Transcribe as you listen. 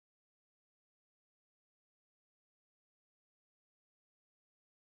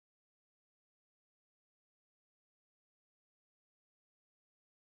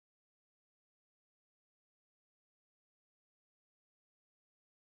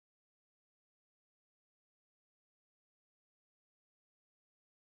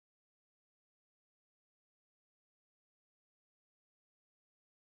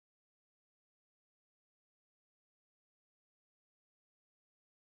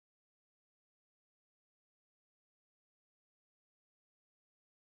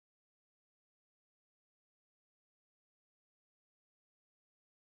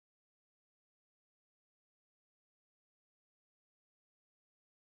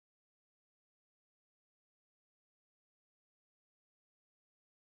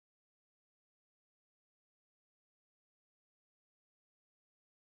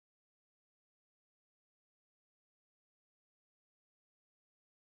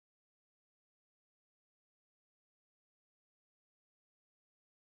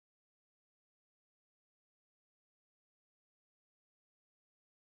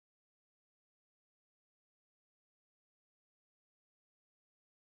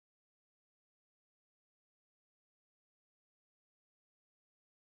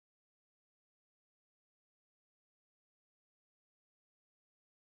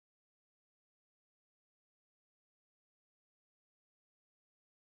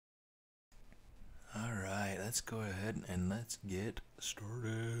let's go ahead and let's get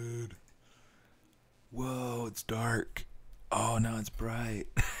started. Whoa, it's dark. Oh, now it's bright.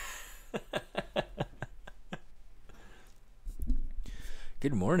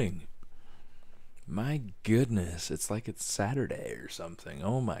 Good morning. My goodness, it's like it's Saturday or something.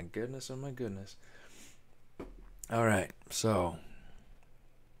 Oh my goodness, oh my goodness. All right, so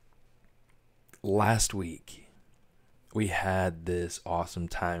last week we had this awesome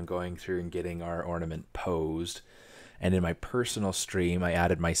time going through and getting our ornament posed. And in my personal stream, I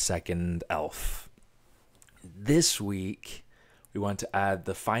added my second elf. This week, we want to add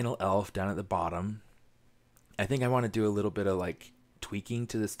the final elf down at the bottom. I think I want to do a little bit of like tweaking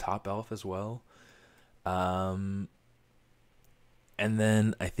to this top elf as well. And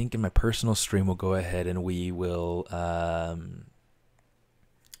then I think in my personal stream, we'll go ahead and we'll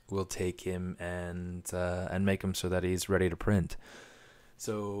take him and make him so that he's ready to print.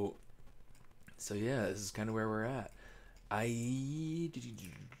 So yeah, this is kind of where we're at.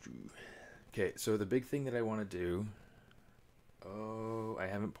 Okay, so the big thing that I want to do. Oh, I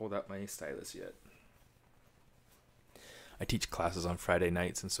haven't pulled out my stylus yet. I teach classes on Friday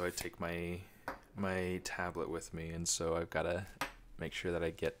nights, and so I take my tablet with me, and so I've got to make sure that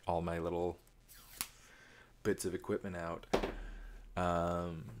I get all my little bits of equipment out.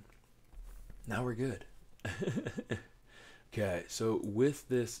 Now we're good. Okay, so with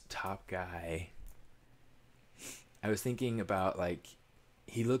this top guy, I was thinking about, like,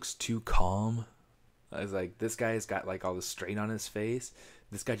 he looks too calm. I was like, this guy's got like all the strain on his face.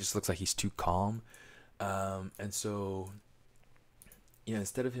 This guy just looks like he's too calm. And so, you know,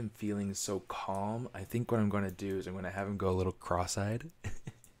 instead of him feeling so calm, I think what I'm going to do is I'm going to have him go a little cross-eyed.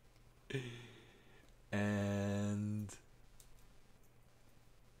 And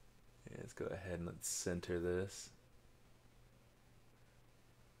yeah, let's go ahead and let's center this.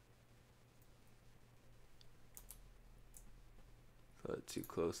 So too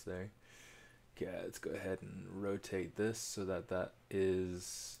close there. Okay, let's go ahead and rotate this so that that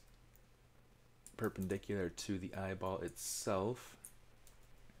is perpendicular to the eyeball itself.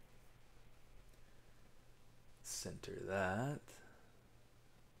 Center that.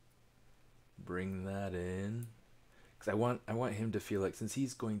 Bring that in. Because I want him to feel like, since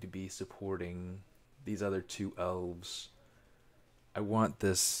he's going to be supporting these other two elves, I want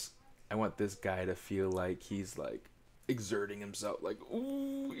this guy to feel like he's like exerting himself, like,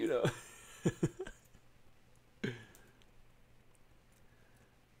 ooh, you know.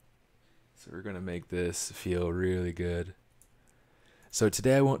 So we're gonna make this feel really good. So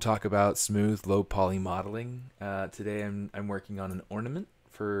today I won't talk about smooth low poly modeling. Today I'm working on an ornament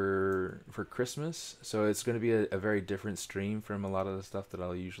for Christmas, so it's going to be a very different stream from a lot of the stuff that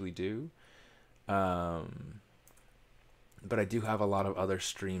I'll usually do. But I do have a lot of other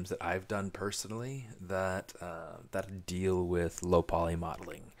streams that I've done personally that deal with low poly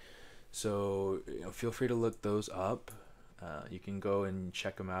modeling. So, you know, feel free to look those up. You can go and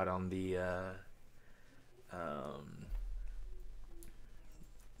check them out on the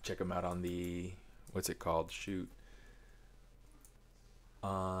what's it called? Shoot.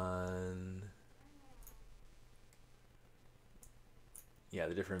 On, yeah,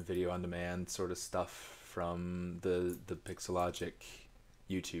 the different video on demand sort of stuff from the Pixelogic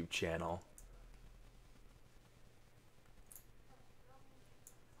YouTube channel.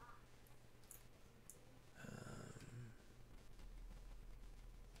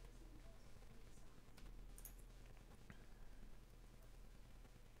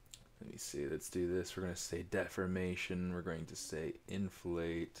 Let me see, let's do this. We're going to say deformation. We're going to say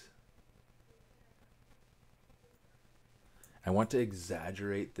inflate. I want to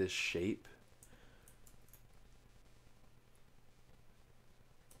exaggerate this shape.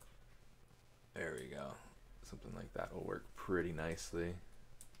 There we go. Something like that will work pretty nicely.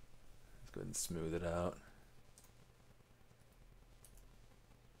 Let's go ahead and smooth it out.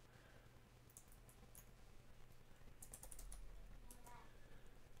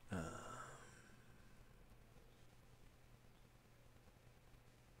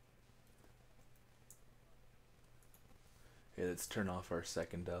 Okay, let's turn off our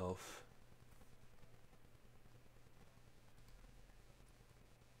second elf.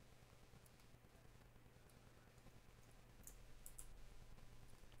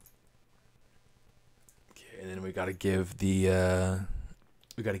 Okay, and then we gotta give the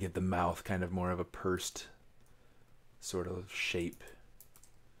mouth kind of more of a pursed sort of shape.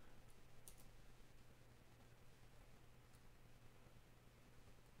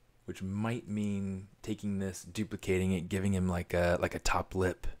 Which might mean taking this, duplicating it, giving him like a top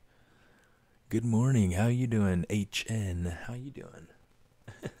lip. Good morning, how you doing? HN, how you doing?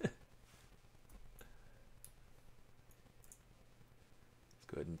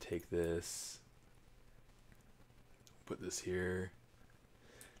 take this, put this here.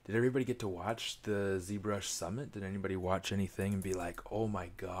 Did everybody get to watch the ZBrush Summit? Did anybody watch anything and be like, oh my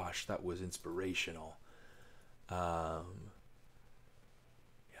gosh, that was inspirational? Yeah,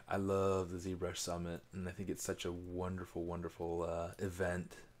 I love the ZBrush Summit, and I think it's such a wonderful, wonderful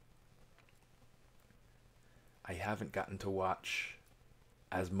event. I haven't gotten to watch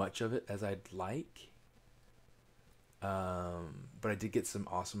as much of it as I'd like, but I did get some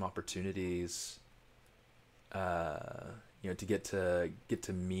awesome opportunities. You know, to get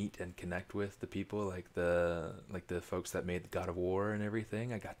to meet and connect with the people, like the folks that made the God of War and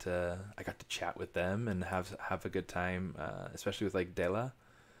everything. I got to chat with them and have a good time, especially with like Dela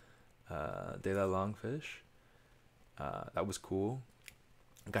Longfish. That was cool.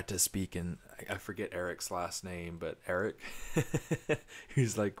 I got to speak, and I forget Eric's last name, but Eric,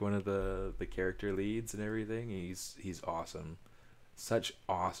 he's like one of the character leads and everything. He's awesome. Such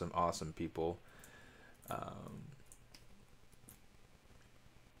awesome people.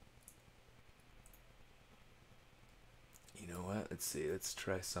 You know what? Let's see. Let's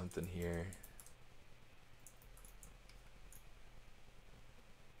try something here.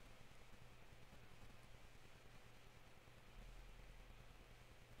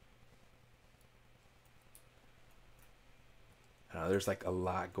 I don't know, there's like a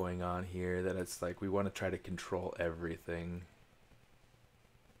lot going on here that it's like we want to try to control everything.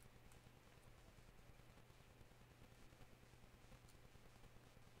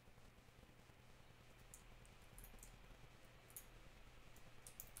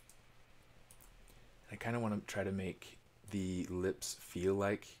 I kind of want to try to make the lips feel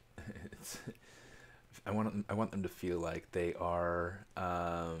like it's, I want them to feel like they are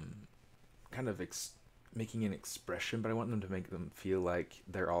kind of making an expression, but I want them to make them feel like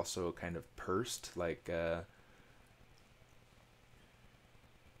they're also kind of pursed, like there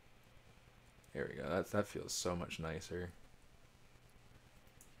we go. That feels so much nicer.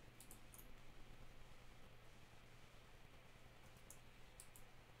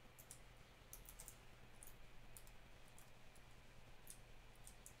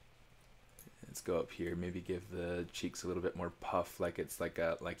 Let's go up here, maybe give the cheeks a little bit more puff, like it's like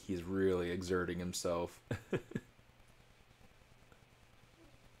he's really exerting himself.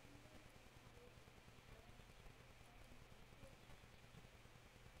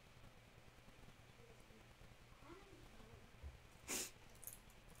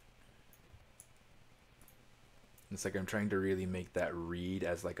 It's like I'm trying to really make that read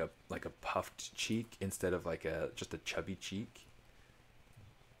as like a puffed cheek instead of like just a chubby cheek.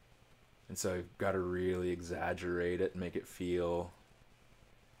 And so I've got to really exaggerate it and make it feel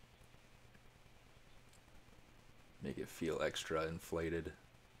extra inflated.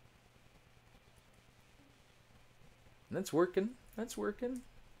 And that's working. That's working.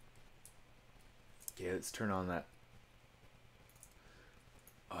 Okay, let's turn on that.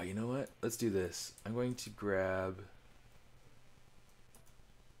 Oh, you know what? Let's do this. I'm going to grab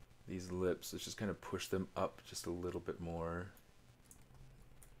these lips. Let's just kind of push them up just a little bit more.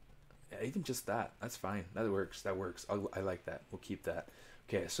 Yeah, even just that. That's fine. That works. That works. I like that. We'll keep that.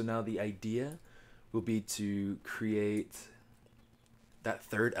 Okay, so now the idea will be to create that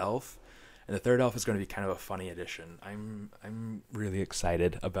third elf. And the third elf is going to be kind of a funny addition. I'm really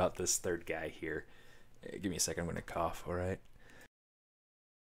excited about this third guy here. Give me a second. I'm going to cough, all right?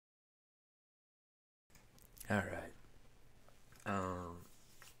 All right.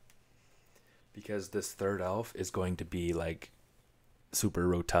 Because this third elf is going to be like super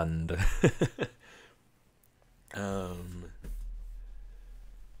rotund. Yeah,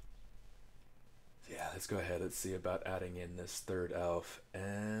 let's go ahead. Let's see about adding in this third elf.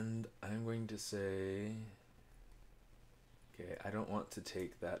 And I'm going to say, okay, I don't want to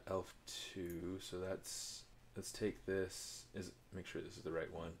take that elf 2, so let's take this, make sure this is the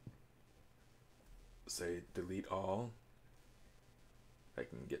right one. Say delete all, if I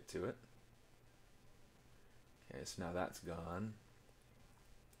can get to it. Okay, so now that's gone.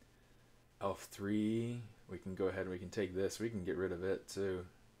 Elf 3, we can go ahead and we can take this, we can get rid of it too.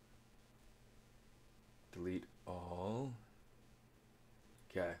 Delete all.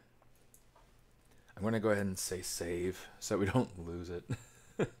 Okay. I'm going to go ahead and say save so that we don't lose it.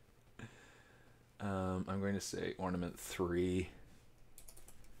 I'm going to say ornament 3.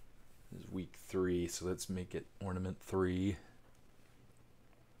 This is week 3, so let's make it ornament 3.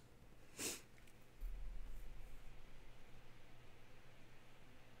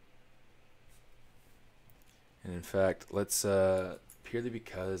 And in fact, let's purely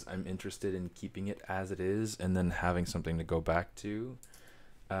because I'm interested in keeping it as it is and then having something to go back to.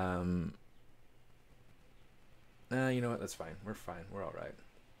 You know what? That's fine. We're fine. We're all right.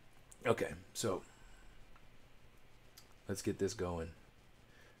 Okay, so let's get this going.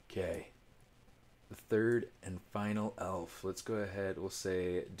 Okay, the third and final elf. Let's go ahead, we'll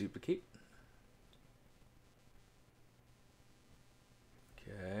say duplicate.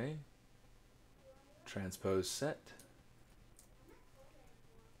 Okay, transpose set.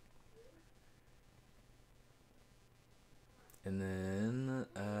 And then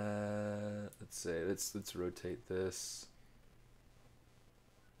let's say let's rotate this.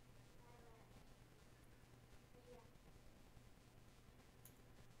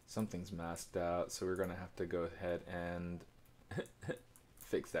 Something's masked out, so we're gonna have to go ahead and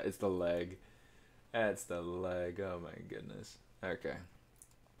fix that. It's the leg. That's the leg. Oh my goodness. Okay.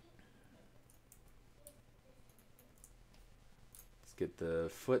 Let's get the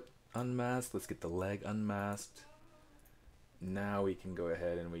foot unmasked. Let's get the leg unmasked. Now we can go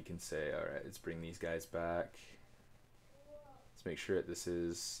ahead and we can say, all right, let's bring these guys back. Let's make sure that this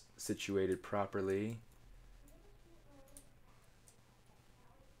is situated properly.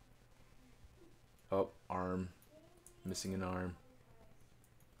 Oh, arm. Missing an arm.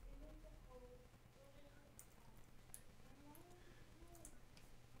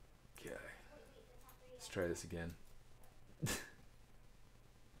 Okay. Let's try this again.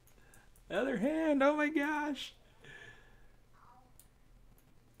 Other hand, oh my gosh.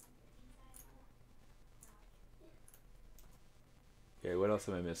 Okay, what else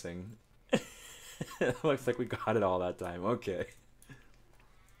am I missing? Looks like we got it all that time. Okay.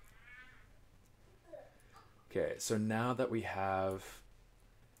 Okay, so now that we have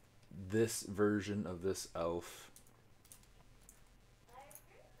this version of this elf,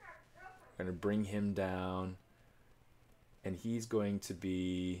 I'm going to bring him down, and he's going to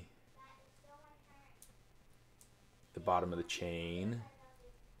be the bottom of the chain.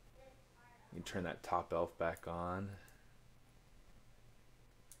 You can turn that top elf back on.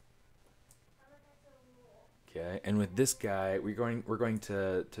 Okay, and with this guy, we're going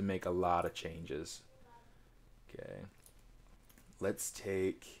to make a lot of changes. Okay, let's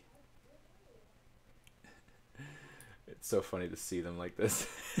take. It's so funny to see them like this.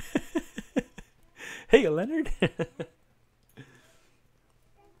 Hey, Leonard.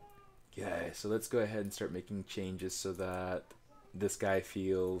 Okay, so let's go ahead and start making changes so that this guy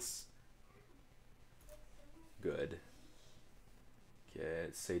feels good. Okay,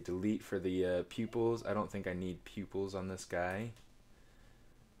 let's say delete for the pupils. I don't think I need pupils on this guy.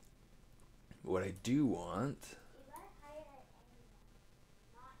 What I do want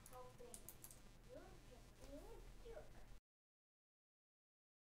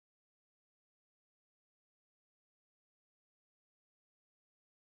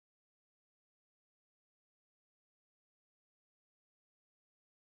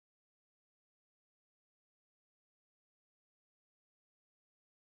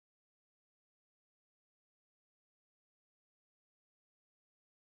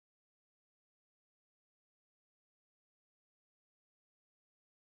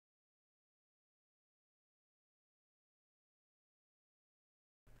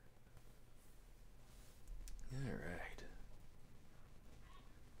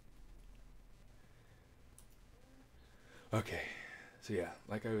okay, so yeah,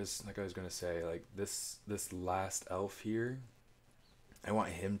 like I was gonna say, like this last elf here, I want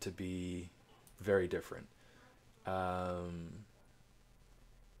him to be very different.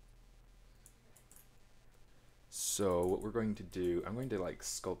 So what we're going to do, I'm going to like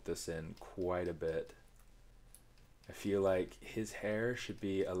sculpt this in quite a bit. I feel like his hair should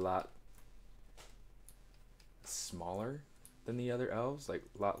be a lot smaller than the other elves, like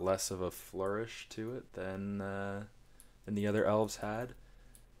a lot less of a flourish to it than the other elves had.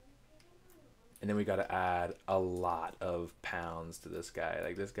 And then we got to add a lot of pounds to this guy.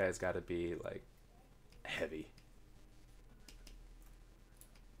 Like this guy's got to be like heavy.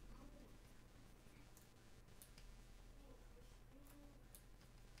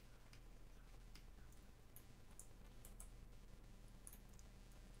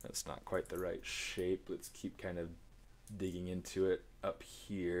 That's not quite the right shape. Let's keep kind of digging into it up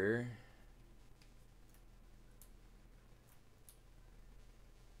here.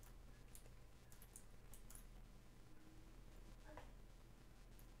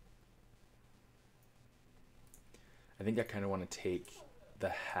 I think I kind of want to take the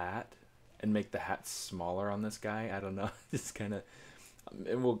hat and make the hat smaller on this guy. I don't know. Just kind of,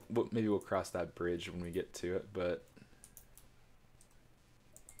 and maybe we'll cross that bridge when we get to it, but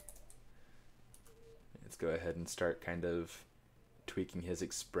let's go ahead and start kind of tweaking his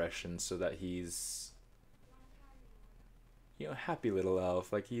expression so that he's, you know, happy little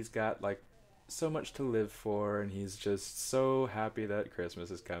elf. Like he's got like so much to live for, and he's just so happy that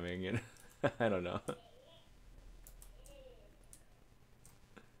Christmas is coming. And I don't know. Let's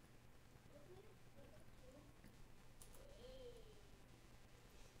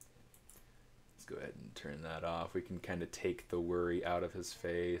go ahead and turn that off. We can kind of take the worry out of his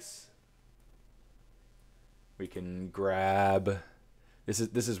face. We can grab. This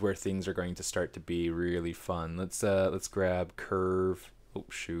is where things are going to start to be really fun. Let's grab curve. Oh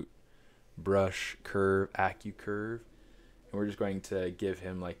shoot, brush, curve, AccuCurve, and we're just going to give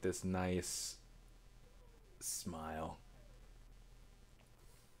him like this nice smile.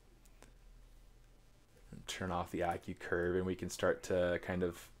 And turn off the AccuCurve, and we can start to kind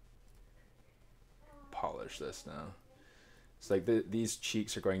of polish this now. It's like these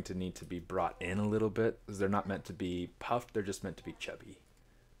cheeks are going to need to be brought in a little bit, because they're not meant to be puffed, they're just meant to be chubby.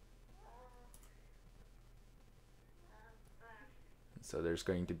 So there's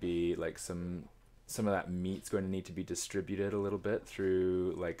going to be like some of that meat's going to need to be distributed a little bit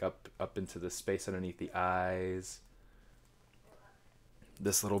through, like up into the space underneath the eyes.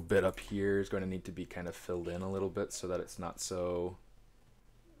 This little bit up here is going to need to be kind of filled in a little bit so that it's not so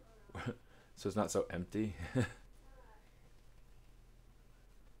so it's not so empty.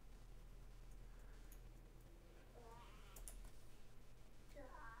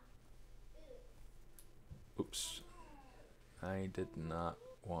 Oops. I did not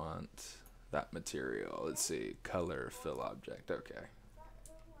want that material. Let's see. Color, fill object. Okay.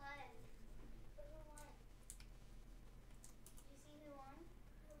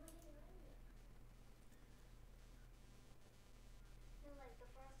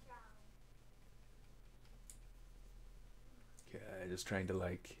 Okay, just trying to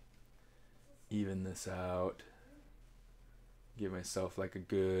like even this out. Give myself like a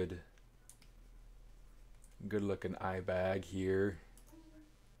good looking eye bag here.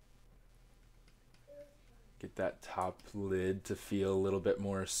 Get that top lid to feel a little bit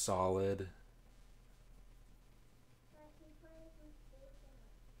more solid.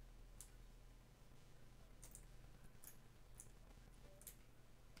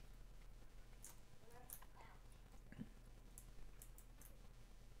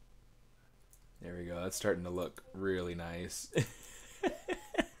 There we go. That's starting to look really nice.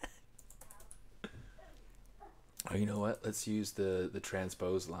 Oh, you know what? Let's use the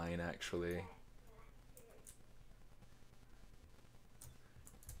transpose line actually.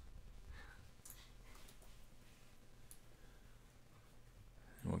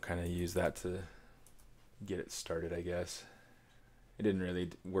 We'll kind of use that to get it started, I guess. It didn't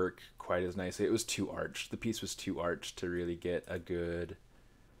really work quite as nicely. It was too arched. The piece was too arched to really get a good,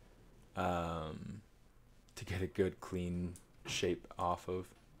 clean shape off of.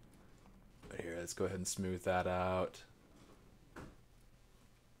 But here, let's go ahead and smooth that out.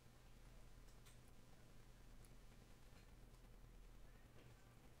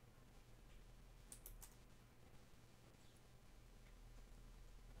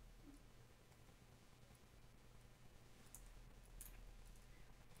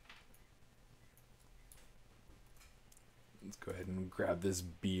 Let's go ahead and grab this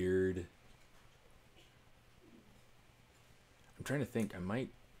beard. I'm trying to think. I might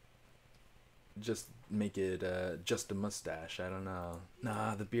just make it just a mustache. I don't know.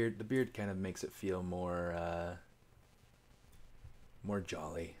 Nah, the beard kind of makes it feel more more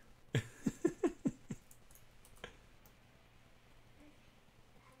jolly. Gotta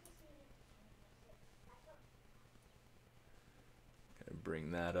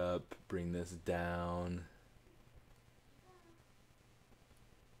bring that up, bring this down.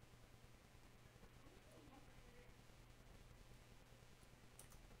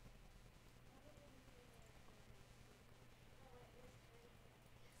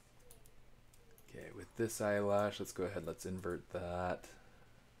 With this eyelash, let's go ahead, let's invert that.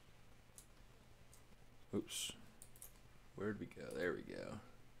 Oops. Where'd we go? There we go.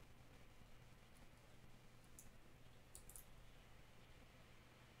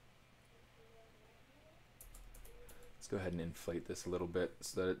 Let's go ahead and inflate this a little bit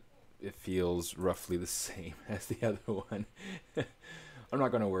so that it feels roughly the same as the other one. I'm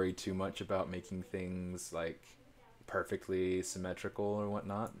not going to worry too much about making things like perfectly symmetrical or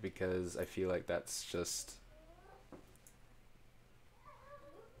whatnot, because I feel like that's just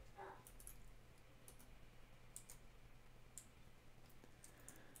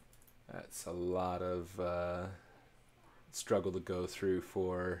a lot of struggle to go through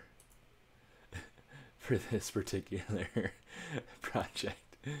for this particular project.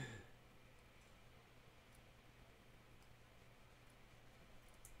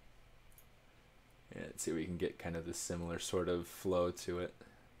 Yeah, let's see if we can get kind of the similar sort of flow to it,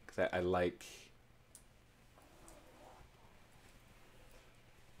 because I like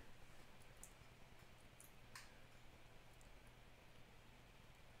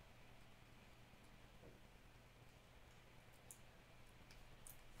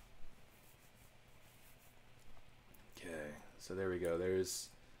So there we go. There's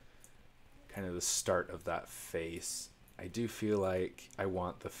kind of the start of that face. I do feel like I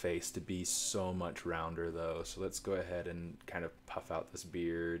want the face to be so much rounder though. So let's go ahead and kind of puff out this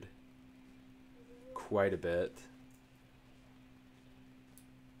beard quite a bit.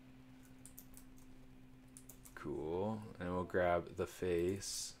 Cool. And we'll grab the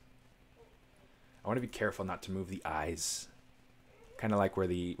face. I want to be careful not to move the eyes. Kind of like where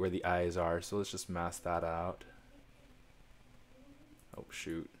the eyes are. So let's just mask that out. Oh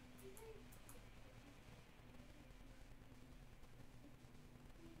shoot.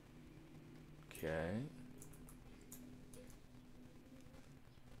 Okay.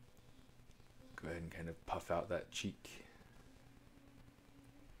 Go ahead and kind of puff out that cheek.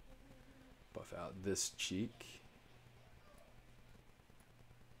 Buff out this cheek.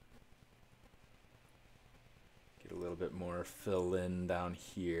 Get a little bit more fill in down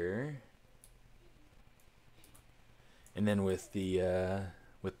here. And then with the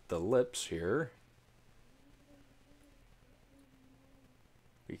lips here,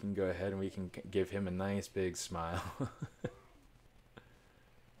 we can go ahead and we can give him a nice big smile.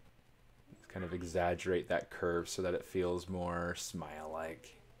 Kind of exaggerate that curve so that it feels more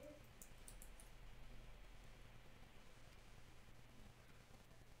smile-like.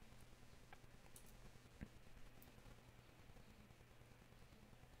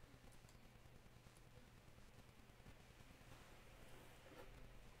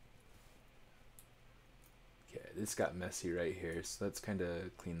 Okay, this got messy right here, so let's kind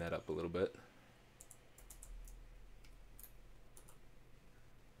of clean that up a little bit.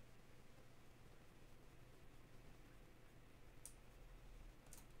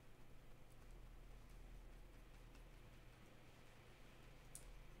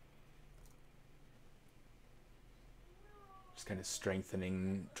 Just kind of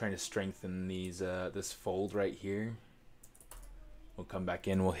trying to strengthen these this fold right here. We'll come back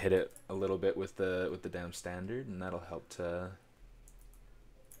in, we'll hit it a little bit with the dam standard, and that'll help to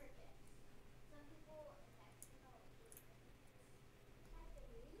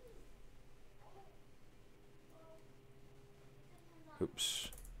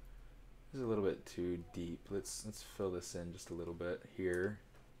oops. This is a little bit too deep. Let's fill this in just a little bit here.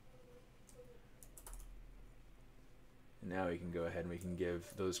 And now we can go ahead and we can give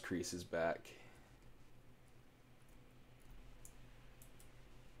those creases back.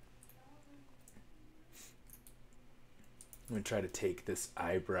 I'm gonna try to take this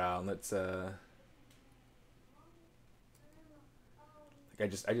eyebrow and let's like I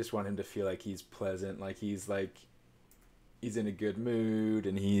just want him to feel like he's pleasant, like he's in a good mood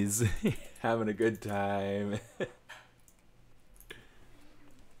and he's having a good time.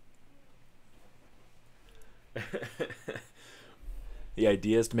 The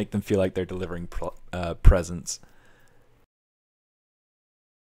idea is to make them feel like they're delivering presents.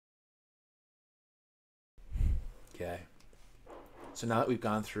 Okay. So now that we've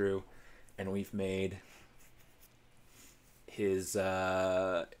gone through and we've made his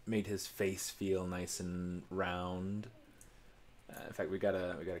face feel nice and round. In fact, we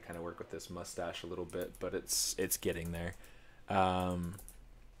gotta kind of work with this mustache a little bit, but it's getting there.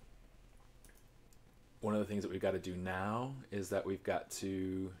 One of the things that we've got to do now is that we've got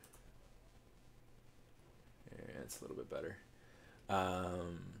to. Yeah, it's a little bit better.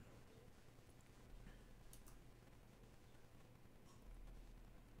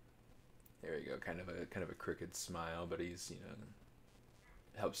 There we go. Kind of a crooked smile, but he's, you know,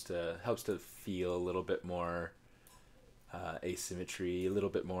 helps to feel a little bit more asymmetry, a little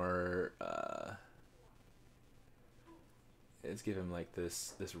bit more. Let's give him like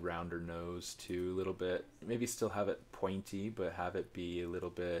this rounder nose too, a little bit. Maybe still have it pointy, but have it be a little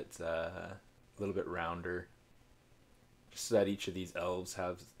bit rounder, just so that each of these elves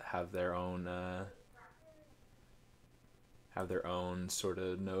have their own sort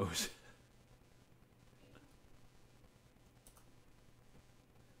of nose.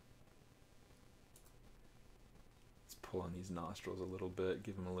 Let's pull on these nostrils a little bit,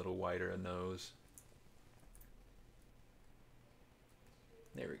 give him a little wider a nose.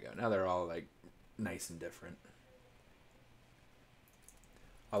 There we go. Now they're all like nice and different.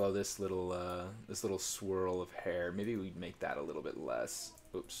 Although this little swirl of hair, maybe we'd make that a little bit less.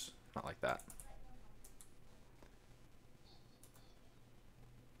 Oops, not like that.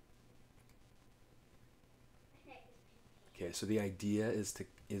 Okay, so the idea is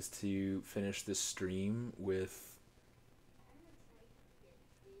to finish this stream with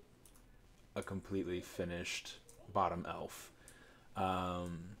a completely finished bottom elf. There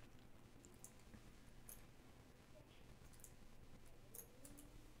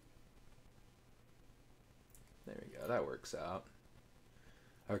we go. that works out.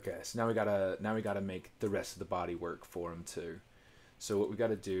 Okay, so now we gotta make the rest of the body work for him too. So what we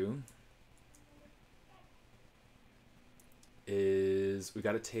gotta do is we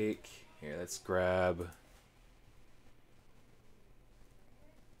gotta take here. Let's grab.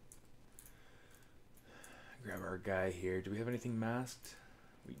 Grab our guy here. Do we have anything masked?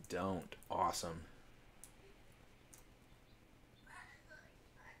 We don't. Awesome.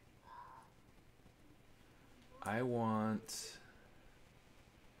 I want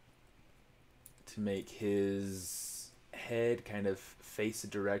to make his head kind of face a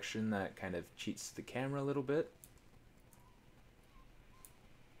direction that kind of cheats the camera a little bit.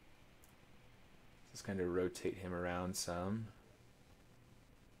 Just kind of rotate him around some.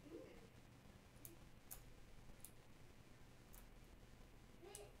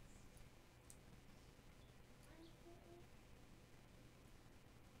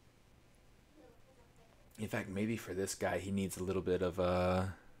 In fact, maybe for this guy, he needs a little bit of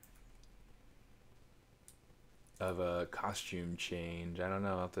a costume change. I don't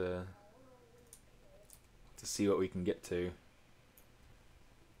know. I'll have to see what we can get to.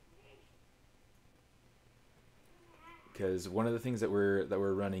 Because one of the things that we're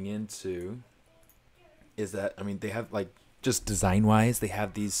running into is that, I mean, they have, like, just design-wise, they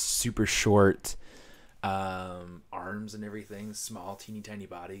have these super short arms and everything, small, teeny tiny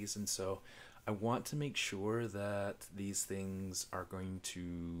bodies, and so I want to make sure that these things are going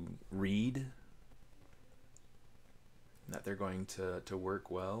to read, that they're going to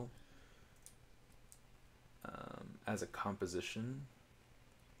work well as a composition.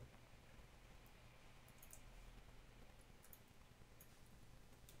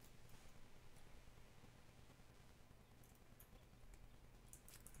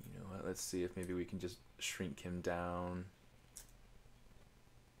 You know what, let's see if maybe we can just shrink him down.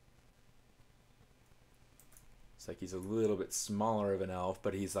 It's like he's a little bit smaller of an elf,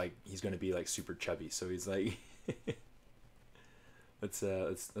 but he's going to be like super chubby. So he's like, let's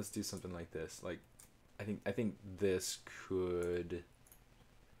do something like this. Like, I think this could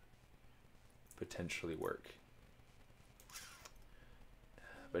potentially work,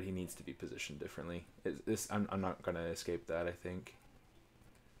 but he needs to be positioned differently. I'm not going to escape that, I think.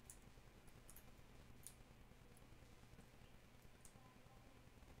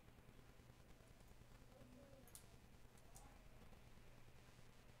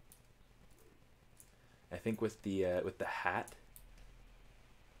 I think with the hat.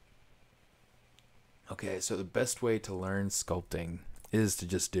 Okay, so the best way to learn sculpting is to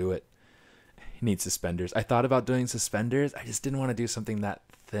just do it. You need suspenders. I thought about doing suspenders. I just didn't want to do something that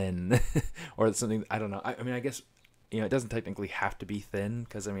thin, or something. I don't know. I mean, I guess, you know, it doesn't technically have to be thin,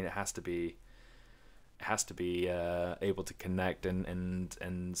 because I mean, it has to be able to connect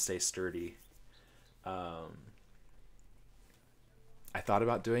and stay sturdy. I thought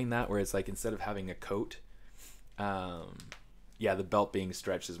about doing that, where it's like, instead of having a coat, yeah, the belt being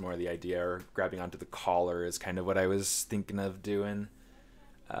stretched is more the idea, or grabbing onto the collar is kind of what I was thinking of doing.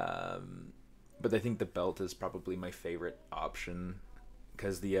 But I think the belt is probably my favorite option,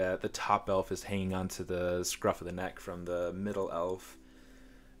 because the top elf is hanging onto the scruff of the neck from the middle elf,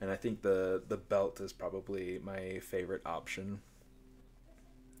 and I think the belt is probably my favorite option.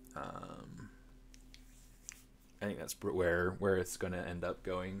 I think that's where it's going to end up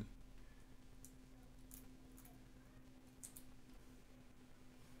going.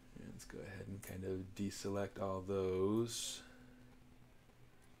 And let's go ahead and kind of deselect all those.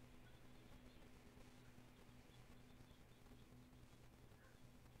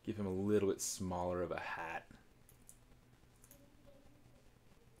 Give him a little bit smaller of a hat.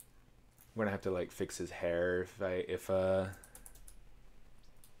 I'm going to have to like fix his hair if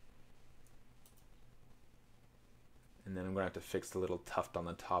and then I'm going to have to fix the little tuft on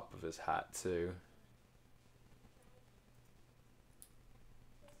the top of his hat too.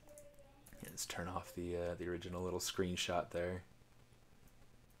 Let's turn off the original little screenshot there.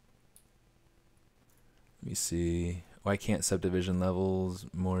 Let me see. Why can't subdivision levels?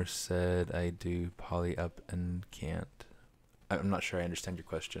 More said I do poly up and can't. I'm not sure I understand your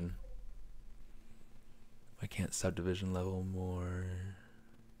question. Why can't subdivision level more?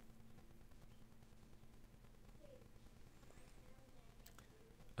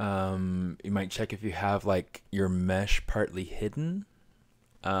 You might check if you have like your mesh partly hidden,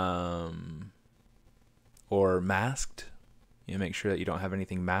 or masked. You know, make sure that you don't have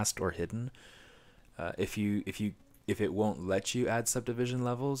anything masked or hidden. If it won't let you add subdivision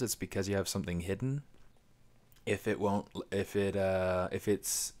levels, it's because you have something hidden. If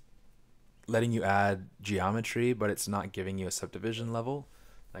it's letting you add geometry, but it's not giving you a subdivision level,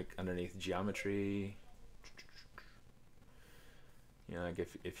 like underneath geometry. You know, like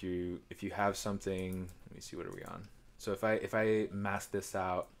if you have something, let me see, what are we on? So if I mask this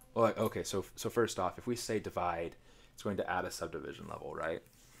out, well, like, okay, so first off, if we say divide, it's going to add a subdivision level, right?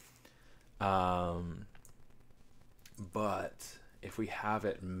 But if we have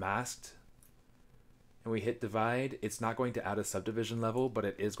it masked and we hit divide, it's not going to add a subdivision level, but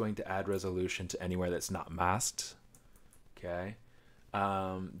it is going to add resolution to anywhere that's not masked. Okay.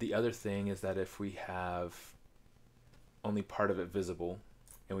 The other thing is that if we have only part of it visible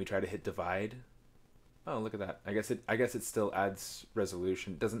and we try to hit divide, oh, look at that. I guess it still adds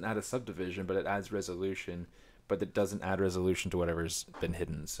resolution. It doesn't add a subdivision, but it adds resolution, but it doesn't add resolution to whatever's been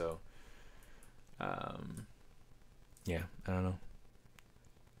hidden. So yeah, I don't know.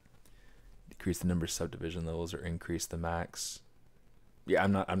 Decrease the number of subdivision levels or increase the max. Yeah,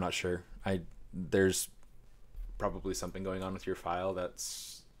 I'm not sure. There's probably something going on with your file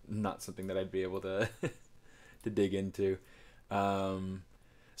that's not something that I'd be able to to dig into.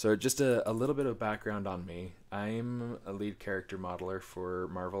 So just a little bit of background on me. I'm a lead character modeler for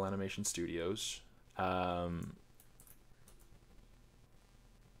Marvel Animation Studios. I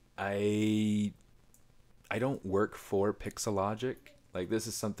don't work for Pixelogic. Like, this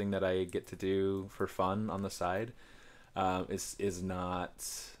is something that I get to do for fun on the side. Is not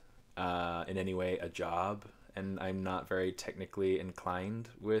in any way a job, and I'm not very technically inclined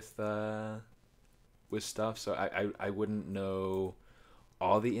with stuff, so I wouldn't know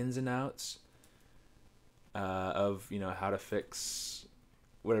all the ins and outs of, you know, how to fix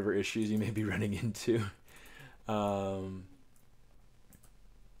whatever issues you may be running into.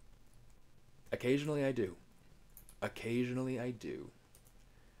 Occasionally I do.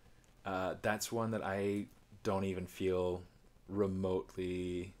 That's one that I don't even feel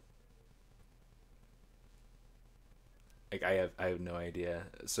remotely like I have no idea.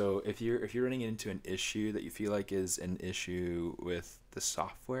 So if you're running into an issue that you feel like is an issue with the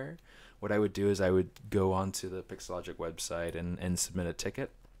software, what I would do is I would go onto the Pixelogic website and submit a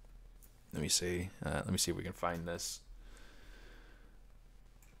ticket. Let me see if we can find this.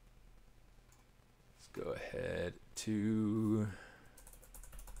 Let's go ahead to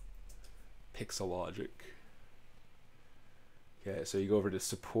Pixelogic. Okay, so you go over to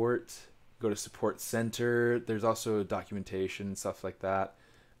support, go to support center. There's also documentation, stuff like that.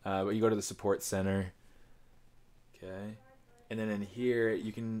 But you go to the support center. Okay. And then in here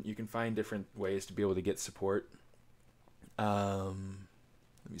you can find different ways to be able to get support. Let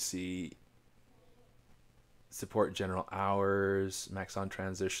me see. Support general hours, Maxon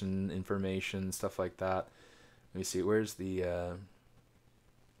transition information, stuff like that. Let me see, where's the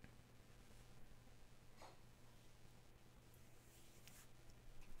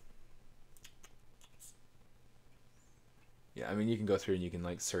yeah, I mean, you can go through and you can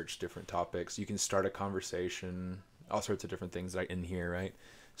like search different topics. You can start a conversation, all sorts of different things like in here, right?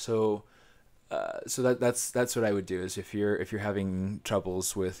 So that's what I would do is if you're having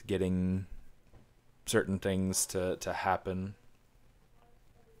troubles with getting certain things to happen,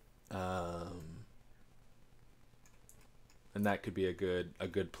 and that could be a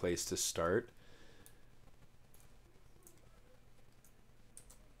good place to start.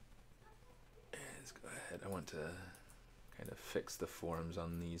 Let's go ahead. I want to kind of fix the forms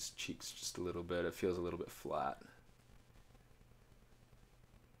on these cheeks just a little bit. It feels a little bit flat.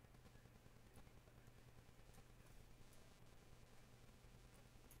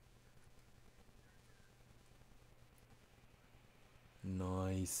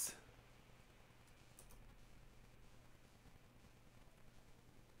 Nice.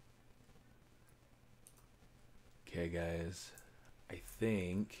 Okay, guys, I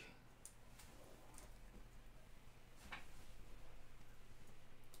think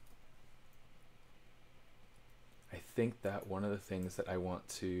that one of the things that I want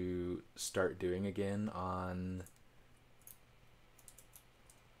to start doing again on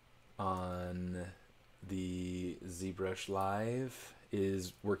the ZBrush Live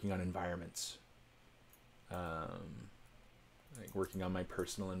is working on environments. Like working on my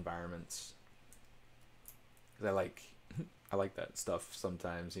personal environments. 'Cause I like that stuff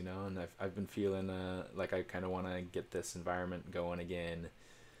sometimes, you know, and I've been feeling like I kind of want to get this environment going again.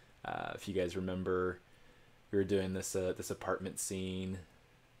 If you guys remember, we were doing this apartment scene.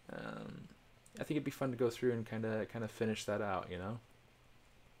 I think it'd be fun to go through and kind of finish that out, you know.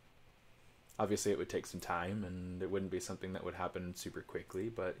 Obviously, it would take some time, and it wouldn't be something that would happen super quickly,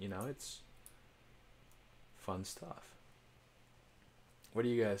 but you know, it's fun stuff. What do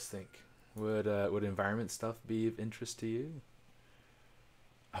you guys think? Would environment stuff be of interest to you?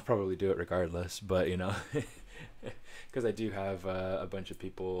 I'll probably do it regardless, but you know, because I do have a bunch of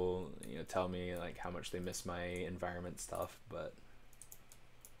people, you know, tell me like how much they miss my environment stuff. But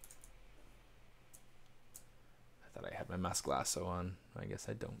thought I had my mask lasso on. I guess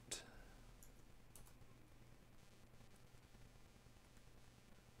I don't.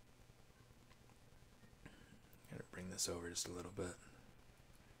 Gotta bring this over just a little bit.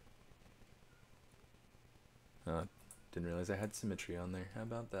 Didn't realize I had symmetry on there. How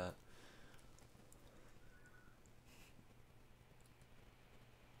about that?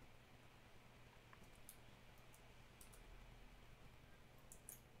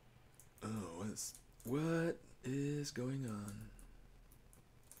 Oh, what is going on?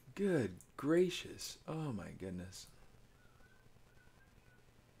 Good gracious. Oh my goodness.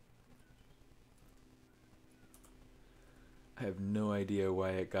 I have no idea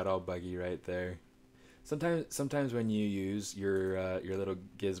why it got all buggy right there. Sometimes when you use your little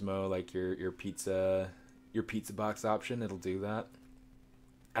gizmo, like your pizza box option, it'll do that.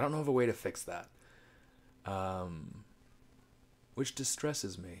 I don't know of a way to fix that, which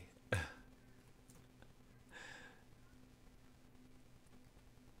distresses me.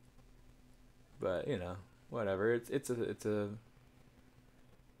 But you know, whatever. It's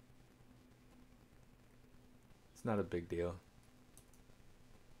not a big deal.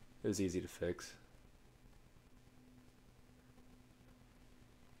 It was easy to fix.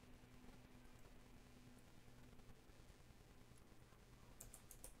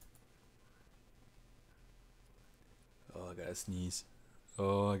 Oh, I gotta sneeze.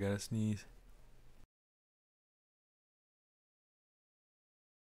 Oh, I gotta sneeze.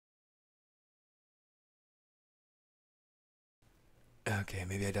 Okay,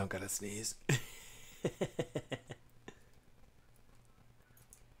 maybe I don't gotta sneeze.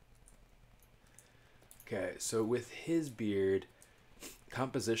 Okay, so with his beard,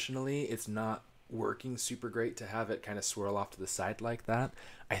 compositionally, it's not working super great to have it kind of swirl off to the side like that.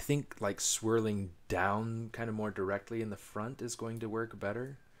 I think like swirling down kind of more directly in the front is going to work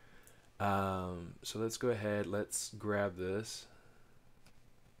better. So let's go ahead, let's grab this.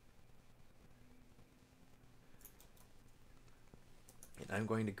 And I'm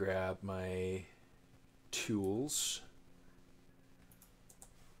going to grab my tools.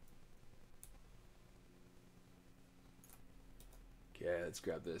 Okay, let's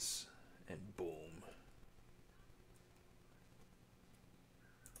grab this and boom.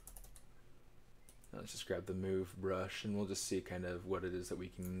 Now let's just grab the move brush and we'll just see kind of what it is that we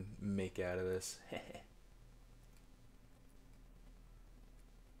can make out of this.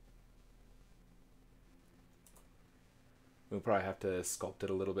 We'll probably have to sculpt it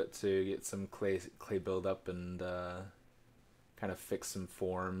a little bit to get some clay buildup and kind of fix some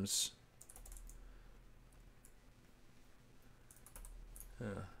forms.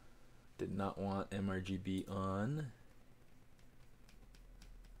 Did not want MRGB on.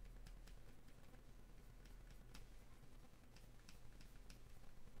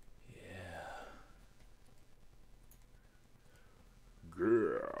 Yeah.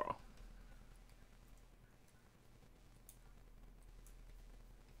 Girl.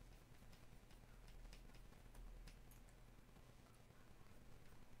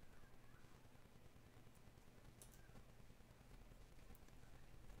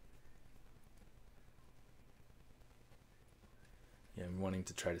 Yeah, I'm wanting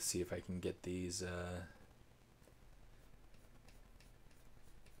to try to see if I can get these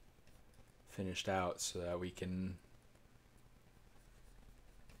finished out so that we can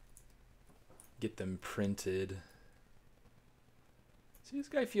get them printed. See, this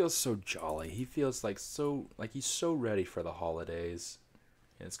guy feels so jolly. He feels like he's so ready for the holidays.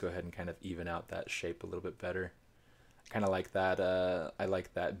 And let's go ahead and kind of even out that shape a little bit better. I kind of like that. I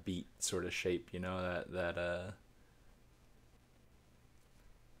like that beat sort of shape. You know, that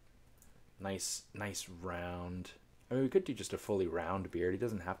nice round. I mean, we could do just a fully round beard. He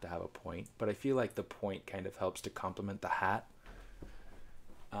doesn't have to have a point, but I feel like the point kind of helps to complement the hat.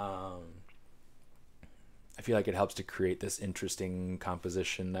 I feel like it helps to create this interesting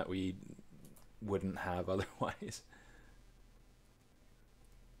composition that we wouldn't have otherwise.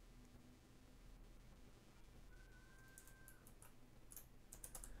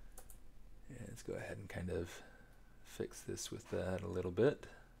 Yeah, let's go ahead and kind of fix this with that a little bit.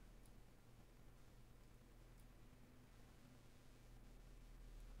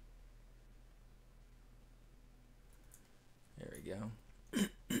 There we go.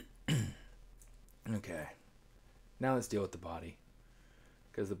 Okay. Now let's deal with the body,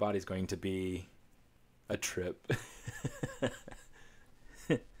 because the body's going to be a trip.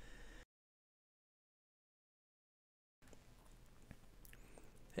 Hey,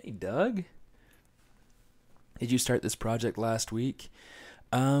 Doug. Did you start this project last week?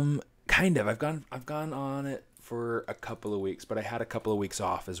 Kind of. I've gone on it for a couple of weeks, but I had a couple of weeks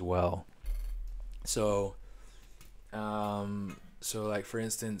off as well. So So like for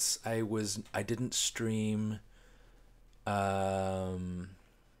instance, I didn't stream I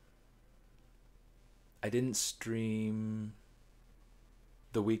didn't stream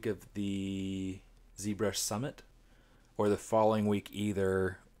the week of the ZBrush Summit or the following week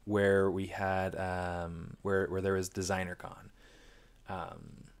either, where we had where there was DesignerCon. Was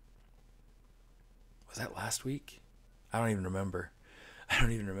that last week? I don't even remember. I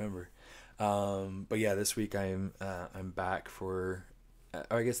don't even remember. But yeah, this week I'm back for,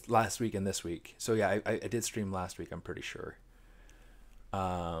 I guess last week and this week. So yeah, I did stream last week. I'm pretty sure.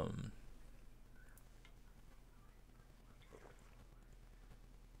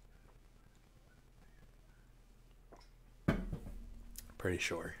 Pretty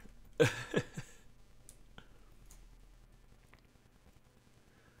sure.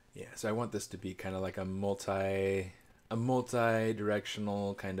 Yeah, so I want this to be kind of like a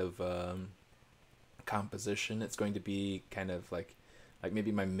multi-directional kind of composition. It's going to be kind of like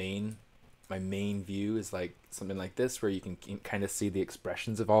maybe my main view is like something like this, where you can kind of see the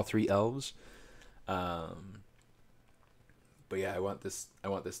expressions of all three elves. Um, but yeah, I want this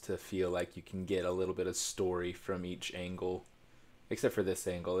to feel like you can get a little bit of story from each angle, except for this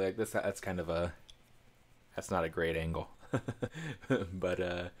angle. Like that's kind of a that's not a great angle. But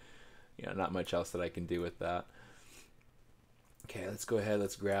yeah, not much else that I can do with that. Okay, let's go ahead.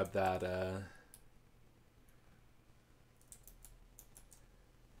 Let's grab that. Gonna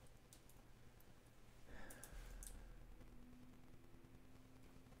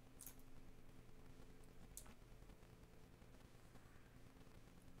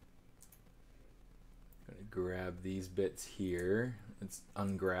grab these bits here. Let's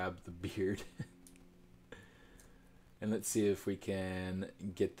ungrab the beard. And let's see if we can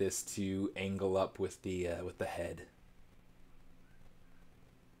get this to angle up with the head.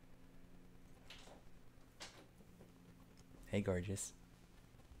 Hey, gorgeous.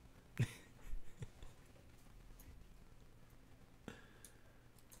 Okay,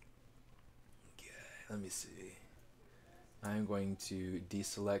 let me see. I'm going to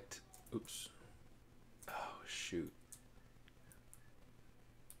deselect. Oops. Oh, shoot.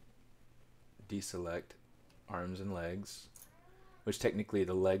 Deselect arms and legs, which technically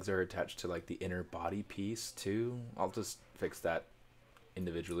the legs are attached to like the inner body piece too. I'll just fix that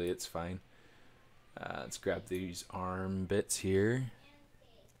individually, it's fine. Let's grab these arm bits here.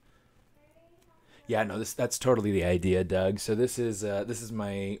 Yeah, no, that's totally the idea, Doug. So this is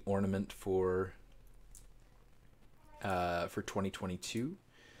my ornament for 2022.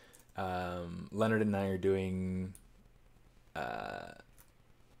 Leonard and I are doing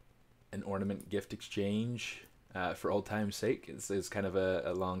an ornament gift exchange for old time's sake. It's kind of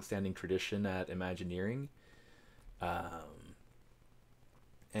a long-standing tradition at Imagineering,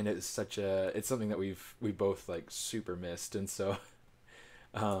 and it's something that we both like super missed, and so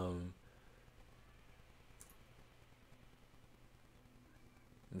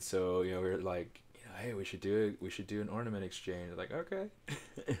you know, we're like, you know, hey, we should do an ornament exchange. Like, okay.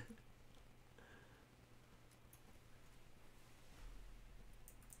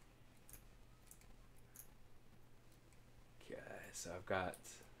 So I've got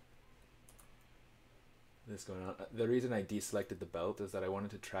this going on. The reason I deselected the belt is that I wanted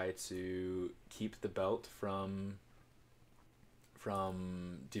to try to keep the belt from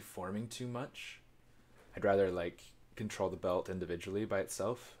deforming too much. I'd rather like control the belt individually by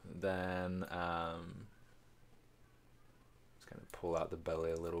itself than just kind of pull out the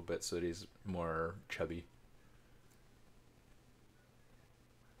belly a little bit so that he's more chubby.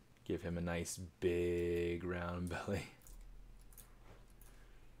 Give him a nice big round belly.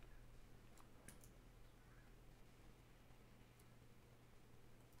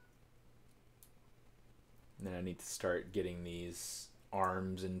 And then I need to start getting these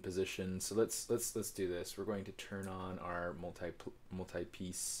arms in position. So let's do this. We're going to turn on our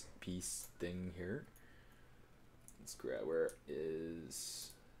multi-piece thing here. Let's grab where it is.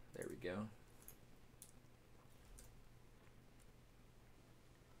 There we go.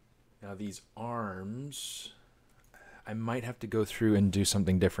 Now these arms, I might have to go through and do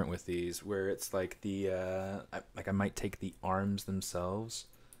something different with these, where it's like the I might take the arms themselves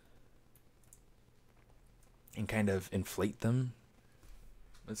and kind of inflate them.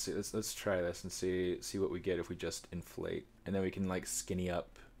 Let's see. Let's try this and see what we get if we just inflate, and then we can like skinny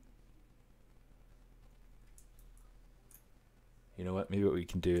up. You know what? Maybe what we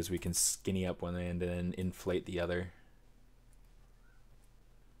can do is we can skinny up one end and then inflate the other,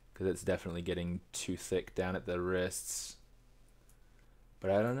 because it's definitely getting too thick down at the wrists.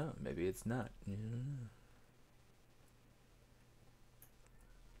 But I don't know. Maybe it's not. Yeah.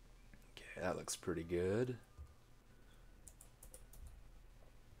 Okay, that looks pretty good.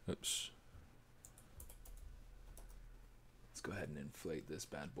 Oops. Let's go ahead and inflate this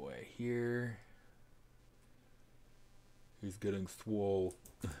bad boy here. He's getting swole.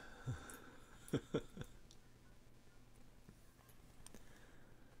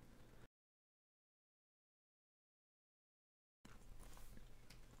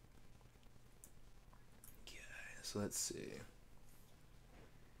 So let's see.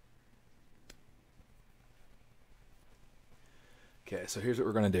 Okay, so here's what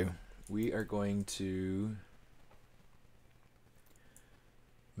we're going to do. We are going to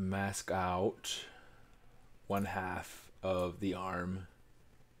mask out 1/2 of the arm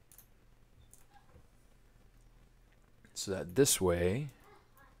so that this way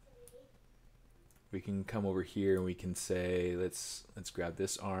we can come over here and we can say, let's grab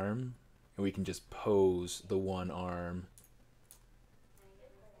this arm, and we can just pose the one arm.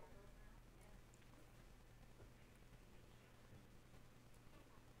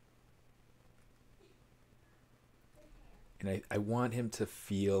 And I want him to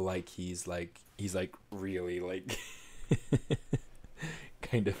feel like he's really like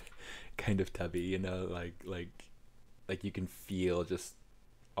kind of tubby, you know, like you can feel just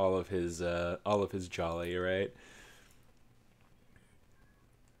all of his jolly, right?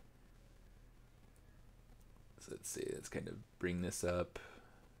 So let's see, let's kind of bring this up,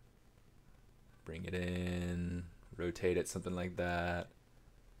 bring it in, rotate it, something like that.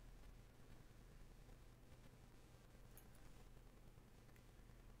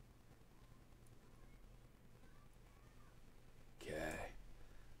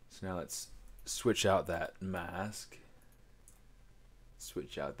 So now let's switch out that mask,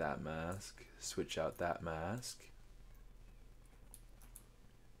 switch out that mask, switch out that mask.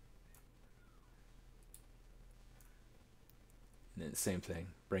 And then same thing,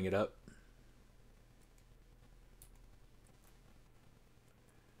 bring it up.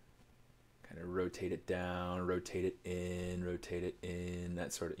 Kind of rotate it down, rotate it in,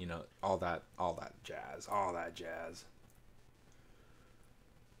 that sort of, you know, all that jazz, all that jazz.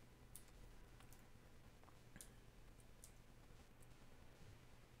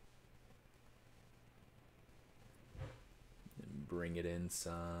 Bring it in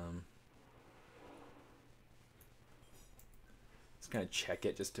some. Let's kind of check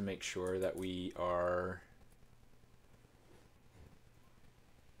it just to make sure that we are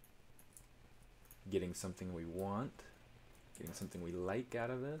getting something we want, getting something we like out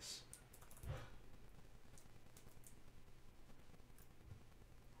of this.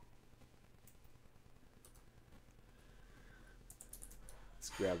 Let's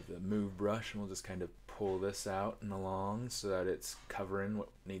grab the move brush and we'll just kind of pull this out and along so that it's covering what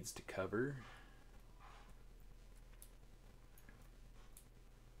needs to cover.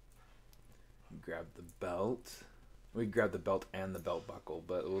 Grab the belt. We grab the belt and the belt buckle,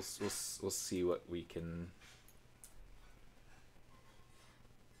 but we'll see what we can.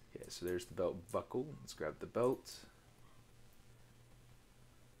 Yeah, so there's the belt buckle. Let's grab the belt.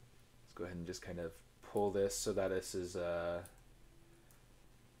 Let's go ahead and just kind of pull this so that this is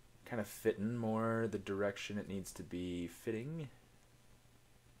kind of fitting more the direction it needs to be fitting.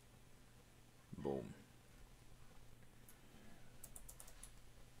 Boom.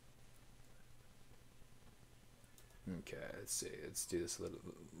 Okay, let's see. Let's do this a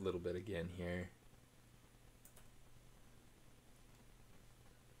little bit again here.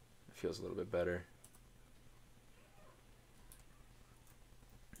 It feels a little bit better.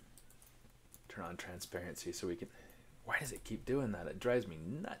 Turn on transparency so we can. Why does it keep doing that? It drives me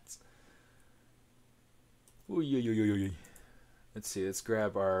nuts. Ooh, let's see. Let's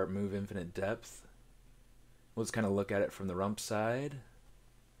grab our move infinite depth. We'll just kind of look at it from the rump side.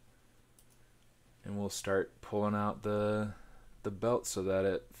 And we'll start pulling out the belt so that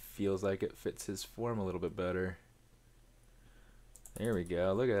it feels like it fits his form a little bit better. There we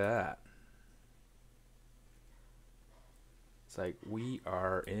go. Look at that. It's like we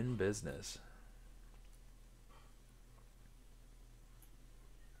are in business.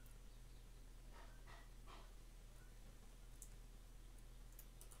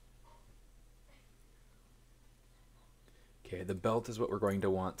 Okay, the belt is what we're going to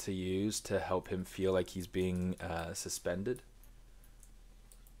want to use to help him feel like he's being suspended.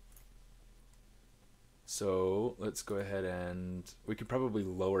 So let's go ahead and we could probably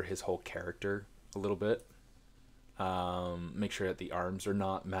lower his whole character a little bit. Make sure that the arms are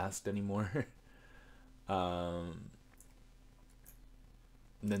not masked anymore. And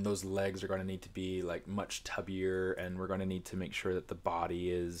then those legs are going to need to be like much tubbier, and we're going to need to make sure that the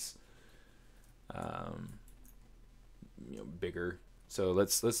body is bigger. So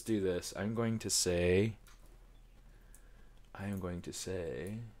let's do this. I'm going to say I am going to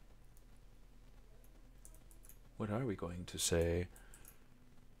say, what are we going to say?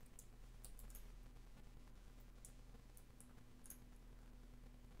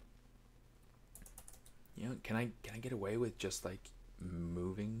 You know, can I get away with just like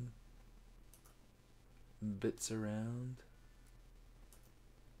moving bits around?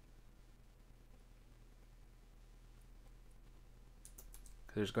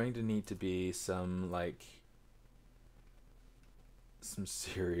 There's going to need to be some like some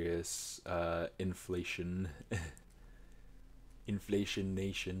serious inflation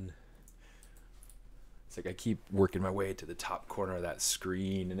nation. It's like I keep working my way to the top corner of that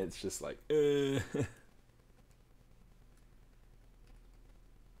screen and it's just like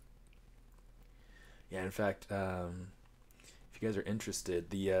Yeah, in fact, if you guys are interested,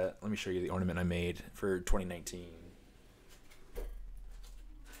 the let me show you the ornament I made for 2019.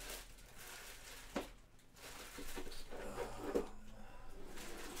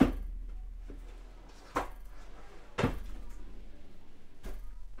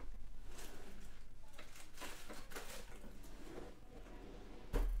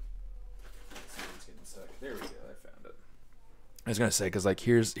 There we go. I found it. I was gonna say because like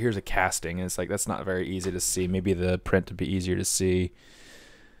here's a casting. And it's like that's not very easy to see. Maybe the print would be easier to see.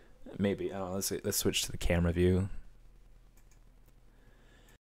 Maybe I don't know. Let's switch to the camera view.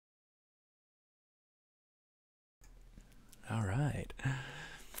 All right.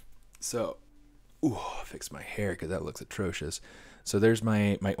 So, ooh, I'll fix my hair because that looks atrocious. So there's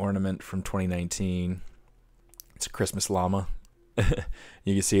my ornament from 2019. It's a Christmas llama.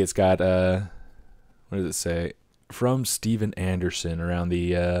 You can see it's got what does it say? From Steven Anderson around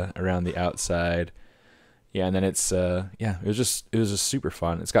the outside. Yeah, and then it's yeah, it was just super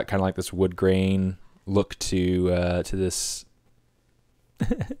fun. It's got kind of like this wood grain look to this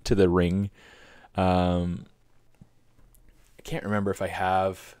to the ring. I can't remember if I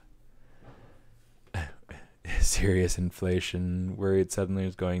have serious inflation worried suddenly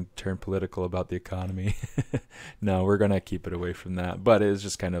is going to turn political about the economy. No, we're gonna keep it away from that. But it was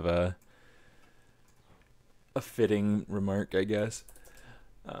just kind of a fitting remark, I guess.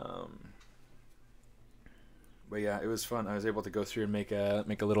 But yeah, it was fun. I was able to go through and make a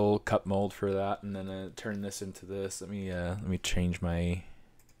little cup mold for that, and then turn this into this. Let me change my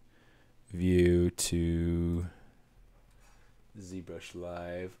view to ZBrush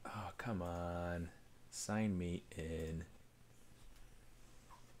Live. Oh, come on. Sign me in.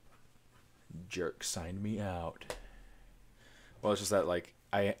 Jerk signed me out. Well, it's just that like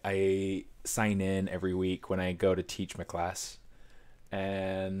I sign in every week when I go to teach my class,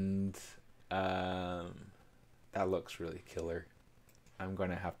 and that looks really killer. I'm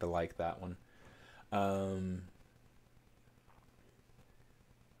gonna have to like that one.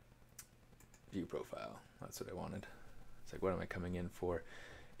 View profile. That's what I wanted. It's like, what am I coming in for?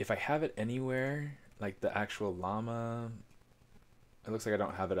 If I have it anywhere, like the actual llama, it looks like I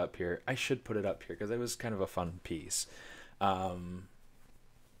don't have it up here. I should put it up here because it was kind of a fun piece.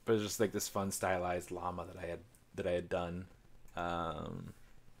 But it's just like this fun stylized llama that I had done. I'm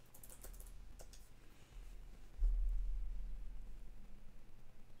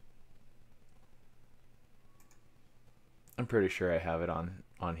pretty sure I have it on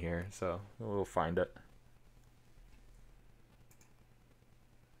here, so we'll find it.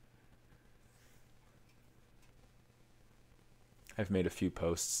 I've made a few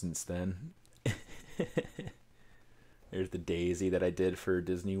posts since then. There's the daisy that I did for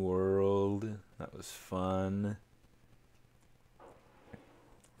Disney World. That was fun.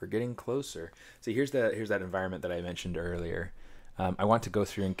 We're getting closer. See, here's that environment that I mentioned earlier. I want to go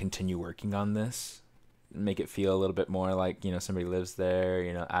through and continue working on this, make it feel a little bit more like, you know, somebody lives there,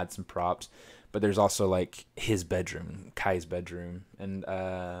 you know, add some props. But there's also like his bedroom, Kai's bedroom, and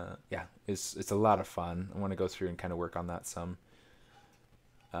yeah, it's a lot of fun. I want to go through and kind of work on that some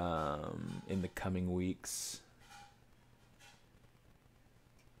in the coming weeks.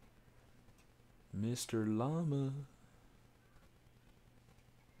 Mr. Llama,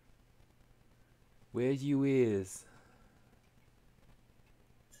 where you is?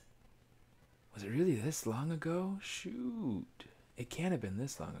 Was it really this long ago? Shoot, it can't have been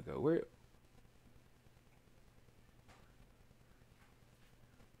this long ago. Where?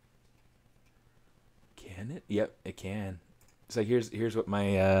 Can it? Yep, it can. So here's what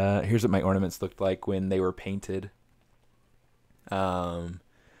my ornaments looked like when they were painted.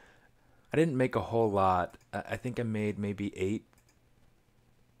 I didn't make a whole lot. I think I made maybe 8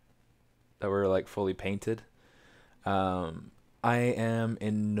 that were like fully painted. I am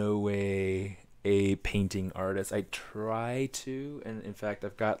in no way a painting artist. I try to, and in fact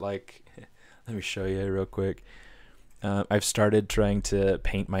I've got like let me show you real quick. I've started trying to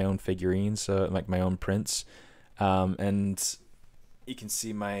paint my own figurines, so like my own prints, and you can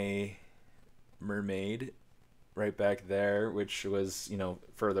see my mermaid right back there, which was, you know,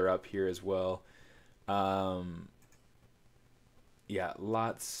 further up here as well. Um, yeah,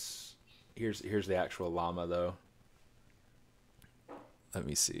 lots. Here's the actual llama though. Let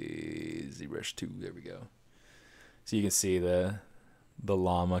me see, ZBrush 2. There we go. So you can see the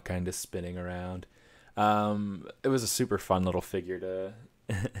llama kind of spinning around. It was a super fun little figure to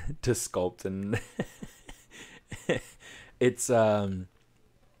to sculpt, and it's the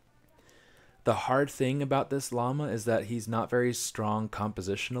hard thing about this llama is that he's not very strong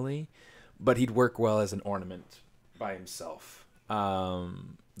compositionally, but he'd work well as an ornament by himself.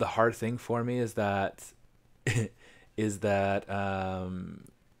 The hard thing for me is that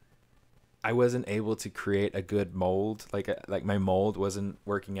I wasn't able to create a good mold. Like my mold wasn't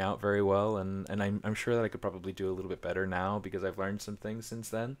working out very well, and I'm sure that I could probably do a little bit better now because I've learned some things since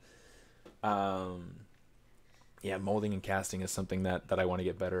then. Um, yeah, molding and casting is something that I want to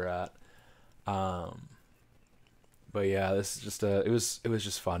get better at. Um, but yeah, this is just it was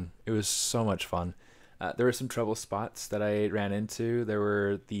just fun. It was so much fun. There were some trouble spots that I ran into. There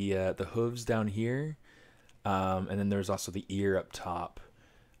were the hooves down here, and then there's also the ear up top.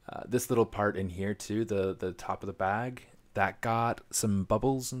 This little part in here too, the top of the bag, that got some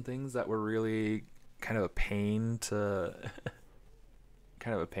bubbles and things that were really kind of a pain to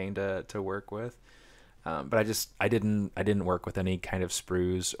to work with. But I didn't work with any kind of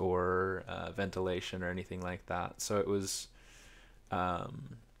sprues or ventilation or anything like that. So it was,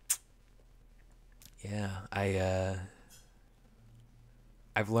 um, yeah,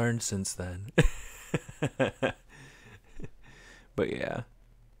 I've learned since then. But yeah,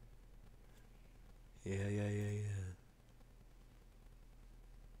 yeah.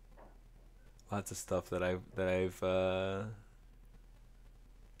 Lots of stuff that I've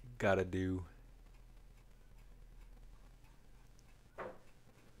got to do.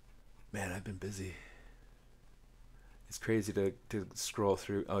 Man, I've been busy. It's crazy to scroll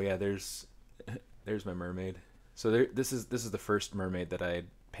through. Oh yeah, there's my mermaid. So this is the first mermaid that I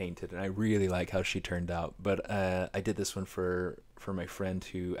painted, and I really like how she turned out. But I did this one for my friend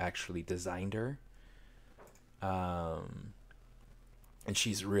who actually designed her. Um, and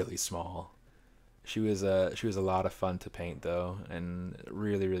she's really small. She was a lot of fun to paint though, and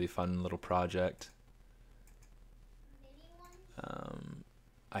really fun little project. Um,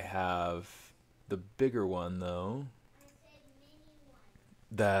 I have the bigger one though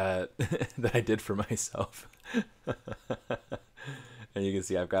that that I did for myself. And you can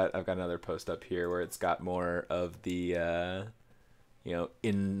see I've got another post up here where it's got more of the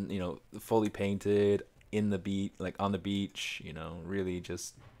fully painted in the beach, like on the beach, really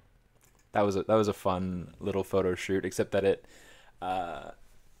just that was a fun little photo shoot, except that uh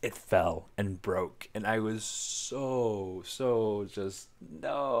it fell and broke, and I was so just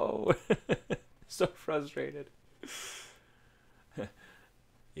no, so frustrated.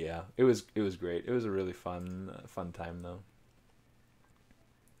 Yeah, it was great. It was a really fun time though.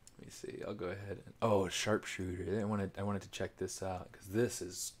 Let me see. I'll go ahead and sharpshooter. I wanted to check this out because this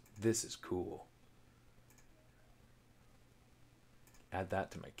is cool. Add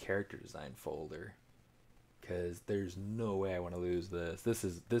that to my character design folder because there's no way I want to lose this. This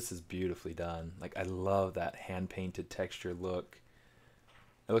is beautifully done. Like I love that hand painted texture look.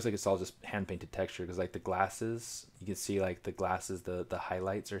 It looks like it's all just hand painted texture because like the glasses, you can see like the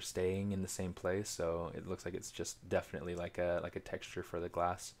highlights are staying in the same place, so it looks like it's just definitely like a texture for the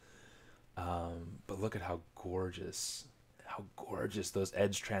glass. But look at how gorgeous those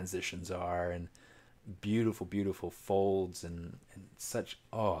edge transitions are, and beautiful folds, and such.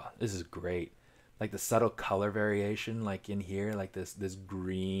 Oh, this is great. Like the subtle color variation, like in here, like this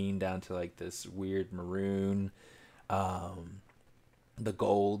green down to like this weird maroon. Um, the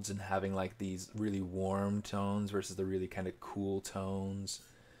golds, and having like these really warm tones versus the really kind of cool tones.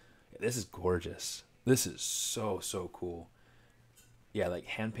 This is gorgeous. This is so cool. Yeah, like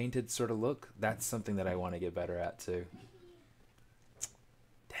hand painted sort of look. That's something that I want to get better at too.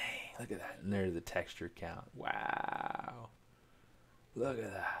 Dang, look at that. And there's the texture count. Wow. Look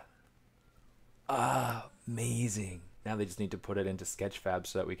at that. Ah, amazing. Now they just need to put it into Sketchfab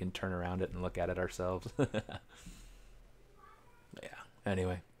so that we can turn around it and look at it ourselves. Yeah.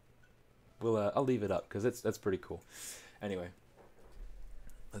 Anyway, I'll leave it up because that's pretty cool. Anyway,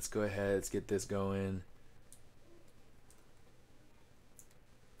 let's go ahead. Let's get this going.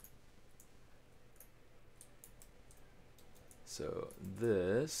 So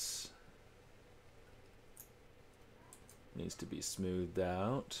this needs to be smoothed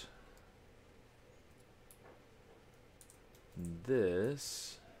out.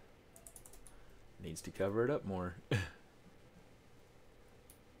 This needs to cover it up more. You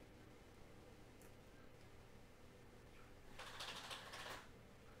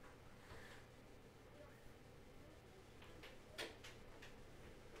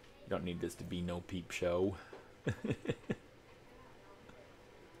don't need this to be no peep show.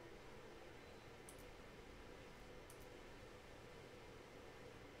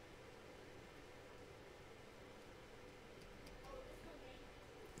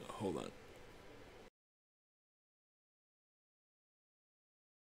 Hold on.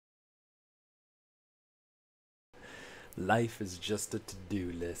 Life is just a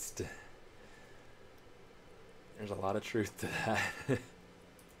to-do list. There's a lot of truth to that.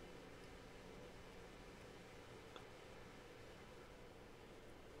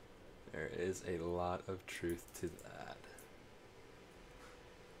 There is a lot of truth to that.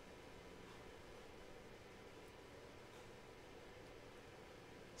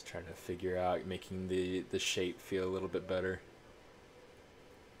 Let's try to figure out making the shape feel a little bit better.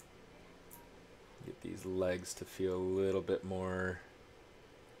 Get these legs to feel a little bit more.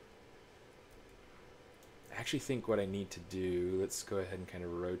 I actually think what I need to do, let's go ahead and kind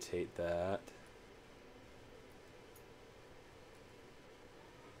of rotate that.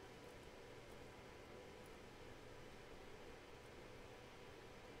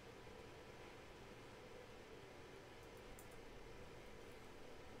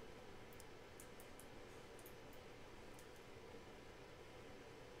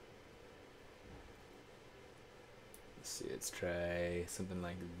 Let's try something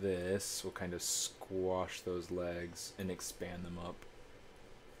like this. We'll kind of squash those legs and expand them up.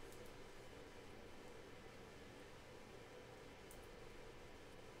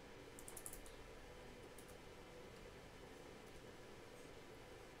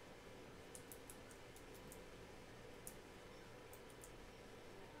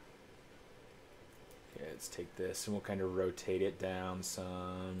 Okay, let's take this and we'll kind of rotate it down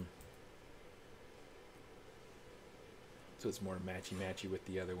some. So it's more matchy-matchy with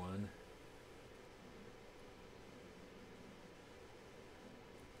the other one.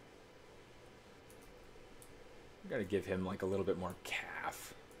 Gotta give him like a little bit more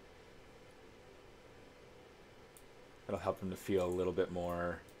calf. That'll help him to feel a little bit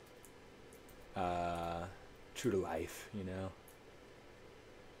more true to life, you know?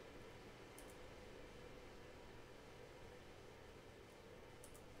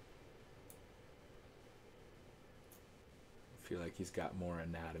 Feel like he's got more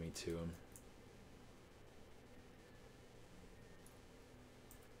anatomy to him.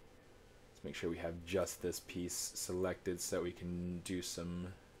 Let's make sure we have just this piece selected so that we can do some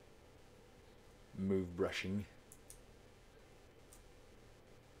move brushing.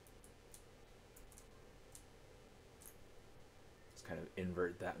 Let's kind of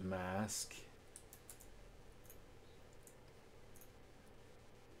invert that mask.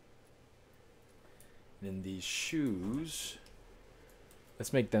 And in these shoes,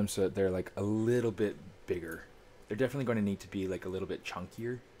 let's make them so that they're like a little bit bigger. They're definitely going to need to be like a little bit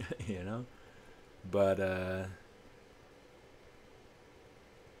chunkier, you know? But,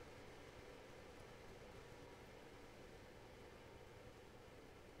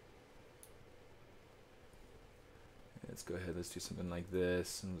 let's go ahead, let's do something like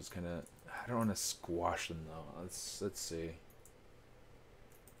this. And just kind of, I don't want to squash them though. Let's see.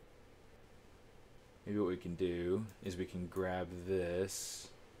 Maybe what we can do is we can grab this,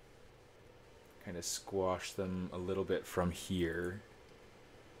 kind of squash them a little bit from here.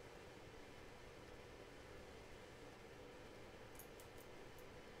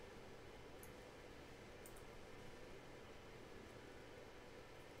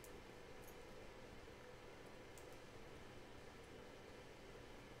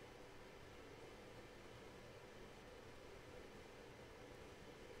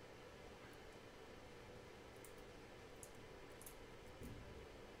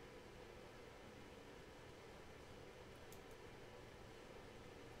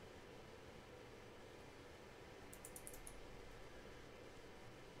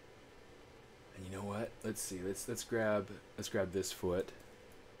 Let's see. Let's grab this foot.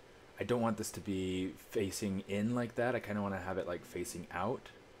 I don't want this to be facing in like that. I kind of want to have it like facing out,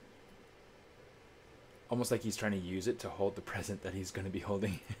 almost like he's trying to use it to hold the present that he's going to be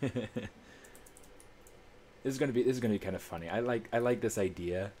holding. This is gonna be kind of funny. I like this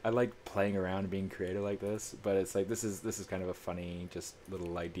idea. I like playing around and being creative like this. But it's like this is kind of a funny just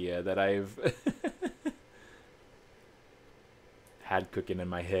little idea that I've had cooking in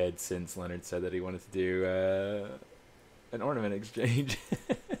my head since Leonard said that he wanted to do an ornament exchange.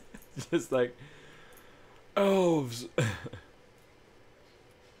 Just like elves.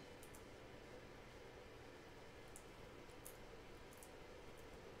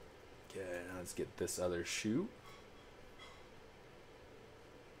 now let's get this other shoe.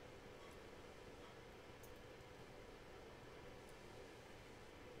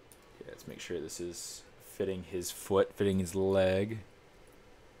 Okay, let's make sure this is fitting his foot, fitting his leg.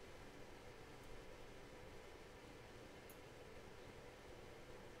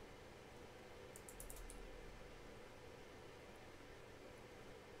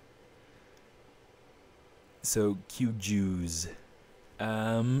 So Q-Juice.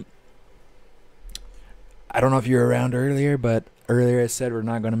 I don't know if you were around earlier, but earlier I said we're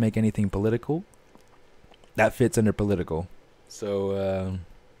not going to make anything political. That fits under political. So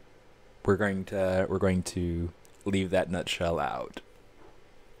we're going to leave that nutshell out.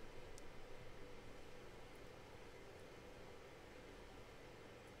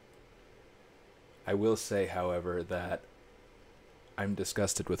 I will say, however, that I'm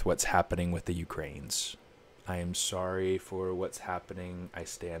disgusted with what's happening with the Ukraines. I am sorry for what's happening. I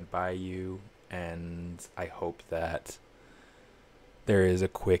stand by you, and I hope that there is a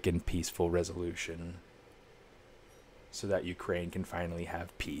quick and peaceful resolution so that Ukraine can finally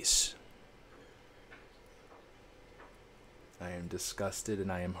have peace. I am disgusted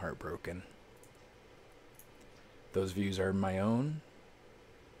and I am heartbroken. Those views are my own,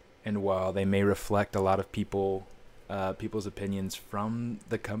 and while they may reflect a lot of people's opinions from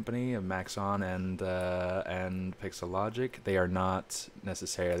the company of Maxon and Pixelogic, they are not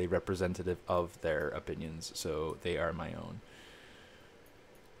necessarily representative of their opinions, so they are my own.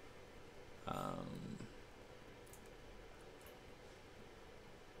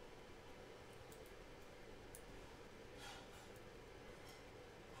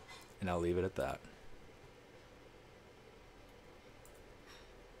 And I'll leave it at that.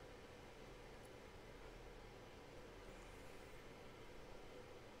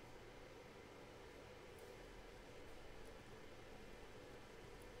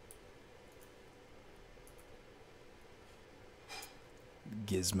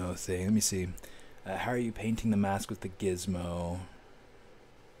 Gizmo thing. Let me see. How are you painting the mask with the gizmo?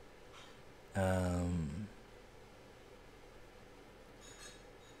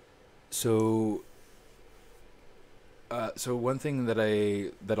 So one thing that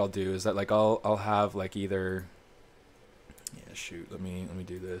I'll do is that, like, I'll have, like, either, yeah, shoot, let me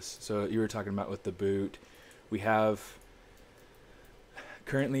do this. So you were talking about with the boot, we have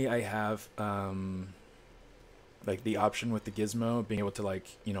currently, I have like the option with the gizmo being able to, like,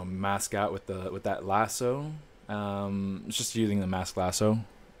 you know, mask out with that lasso. It's just using the mask lasso.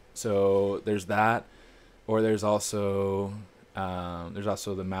 So there's that, or there's also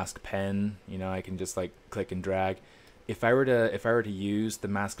the mask pen. You know, I can just, like, click and drag. If I were to use the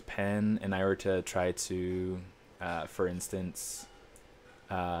mask pen and I were to try to, for instance,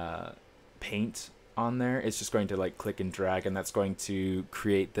 paint on there, it's just going to, like, click and drag, and that's going to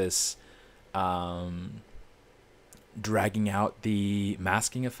create this dragging out the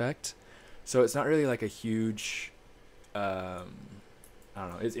masking effect. So it's not really like a huge, I don't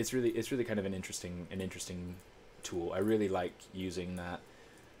know. It's really kind of an interesting tool. I really like using that.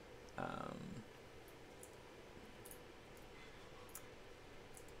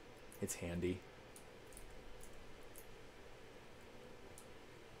 It's handy.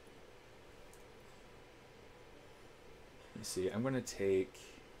 Let me see. I'm gonna take.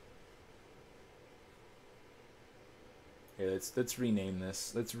 Okay, let's rename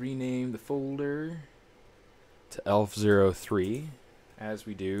this. Let's rename the folder to ELF03, as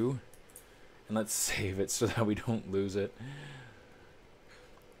we do, and let's save it so that we don't lose it,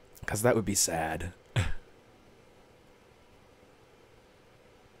 because that would be sad.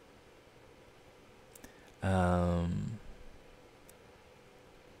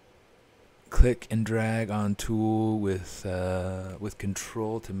 Click and drag on tool with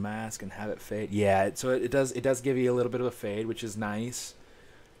control to mask and have it fade. Yeah, so it does give you a little bit of a fade, which is nice.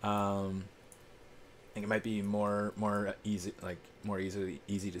 I think it might be more easy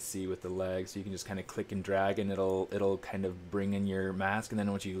to see with the legs. So you can just kind of click and drag, and it'll kind of bring in your mask, and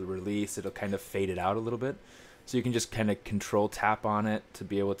then once you release, it'll kind of fade it out a little bit. So you can just kind of control tap on it to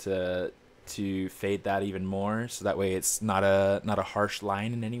be able to fade that even more, so that way it's not a harsh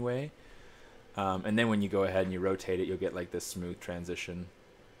line in any way. And then when you go ahead and you rotate it, you'll get, like, this smooth transition.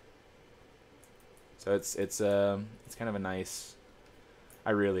 So it's kind of a nice. I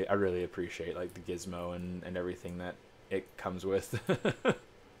really appreciate, like, the gizmo and everything that it comes with. I'm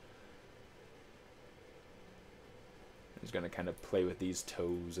just gonna kind of play with these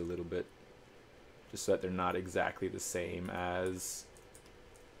toes a little bit, just so that they're not exactly the same as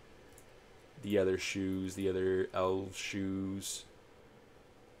the other shoes, the other elf shoes.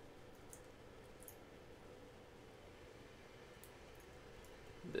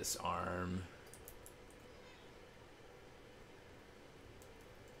 this arm.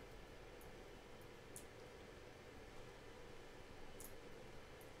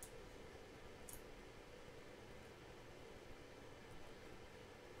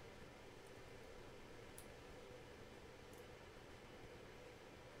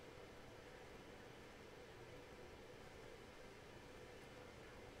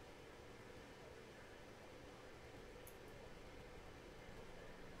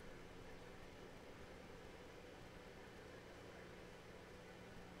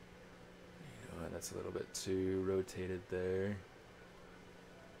 That's a little bit too rotated there.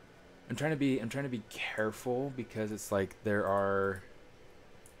 I'm trying to be careful because it's like there are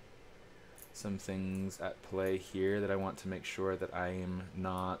some things at play here that I want to make sure that I am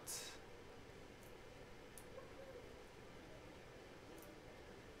not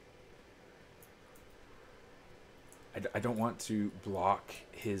I don't want to block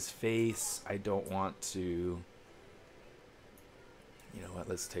his face. I don't want to, you know what,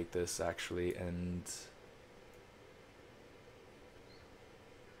 let's take this actually and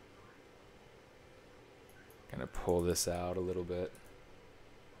kind of pull this out a little bit.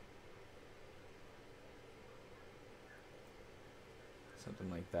 Something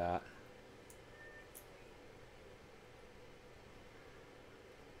like that.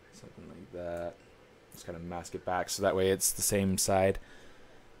 Something like that. Just kind of mask it back so that way it's the same side.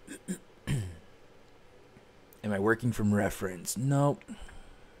 Am I working from reference? Nope.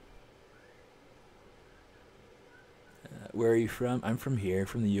 Where are you from? I'm from here,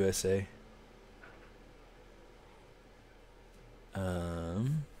 from the USA.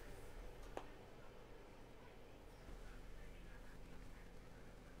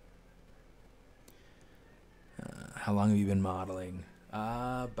 How long have you been modeling?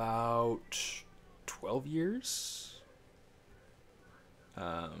 About 12 years.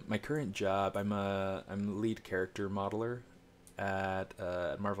 My current job, I'm a lead character modeler at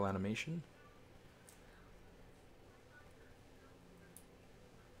Marvel Animation.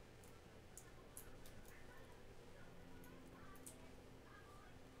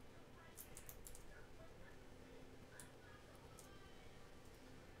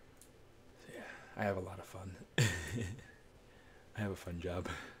 So yeah, I have a lot of fun. I have a fun job.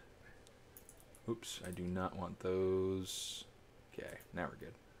 Oops, I do not want those. Okay, now we're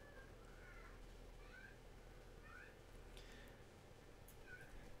good.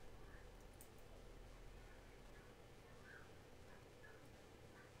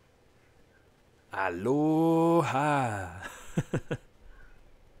 Aloha!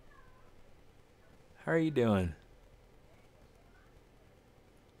 How are you doing?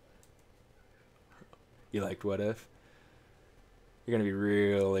 You liked What If? You're gonna be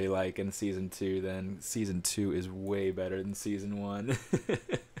really liking season 2 then. Season 2 is way better than season 1.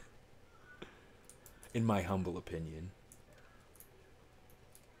 In my humble opinion.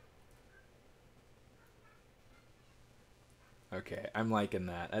 Okay, I'm liking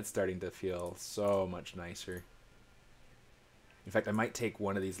that. That's starting to feel so much nicer. In fact, I might take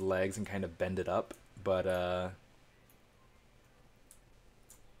one of these legs and kind of bend it up, but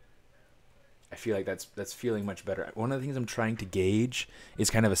I feel like that's feeling much better. One of the things I'm trying to gauge is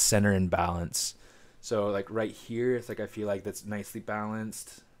kind of a center and balance. So like right here, it's like I feel like that's nicely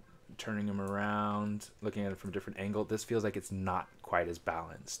balanced. Turning him around, looking at it from a different angle, this feels like it's not quite as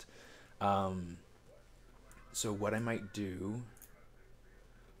balanced. So what I might do,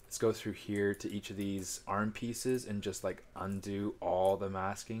 let's go through here to each of these arm pieces and just like undo all the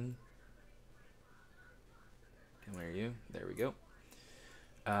masking. And where are you? There we go.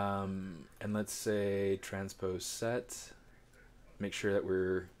 And let's say transpose set. Make sure that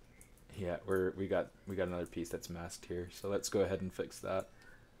we got another piece that's masked here. So let's go ahead and fix that.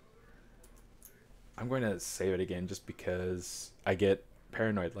 I'm going to save it again just because I get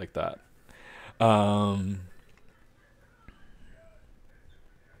paranoid like that.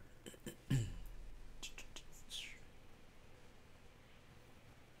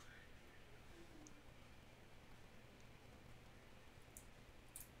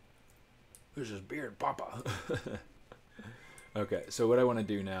 This is beard papa. Okay, so what I want to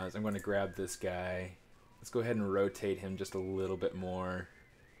do now is I'm going to grab this guy. Let's go ahead and rotate him just a little bit more.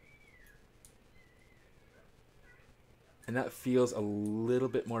 And that feels a little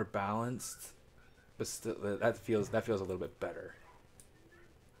bit more balanced, but still that feels a little bit better.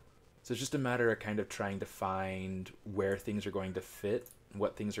 So it's just a matter of kind of trying to find where things are going to fit,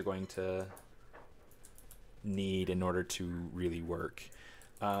 what things are going to need in order to really work.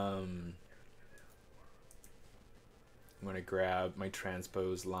 I'm going to grab my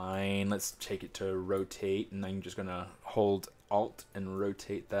transpose line. Let's take it to rotate, and I'm just going to hold Alt and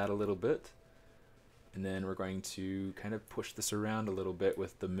rotate that a little bit. And then we're going to kind of push this around a little bit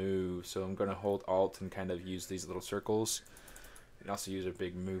with the move. So I'm going to hold Alt and kind of use these little circles. You can also use a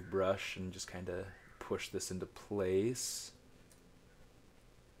big move brush and just kind of push this into place.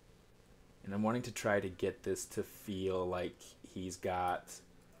 And I'm wanting to try to get this to feel like he's got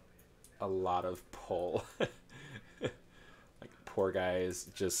a lot of pull. Like, poor guy is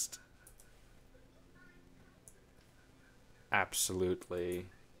just absolutely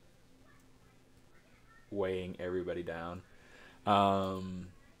weighing everybody down. Let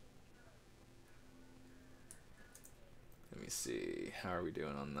me see, how are we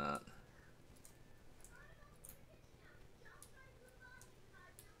doing on that?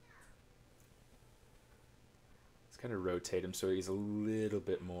 Let's kind of rotate him so he's a little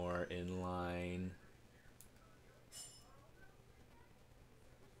bit more in line.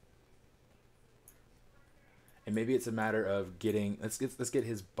 And maybe it's a matter of getting, let's get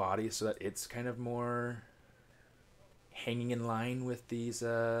his body so that it's kind of more hanging in line with these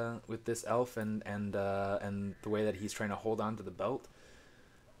with this elf and the way that he's trying to hold on to the belt.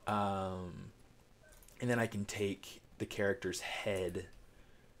 And then I can take the character's head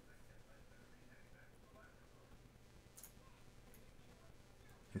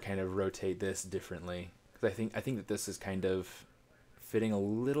and kind of rotate this differently, because I think that this is kind of fitting a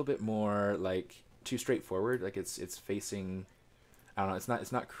little bit more like too straightforward. Like it's facing, I don't know,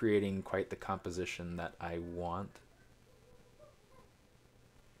 it's not creating quite the composition that I want.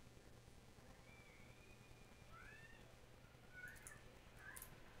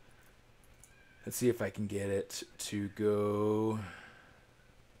 Let's see if I can get it to go.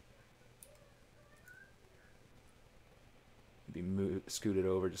 Maybe scoot it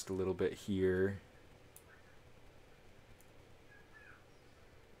over just a little bit here.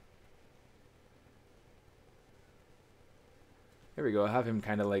 There we go. I'll have him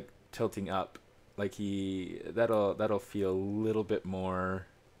kind of like tilting up, like that'll feel a little bit more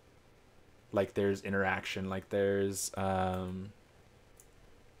like there's interaction, like there's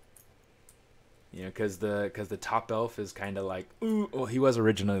you know, because the top elf is kind of like, ooh, well, he was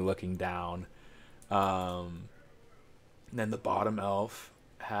originally looking down, and then the bottom elf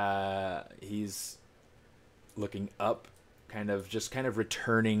he's looking up, kind of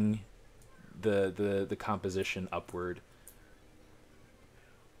returning the composition upward.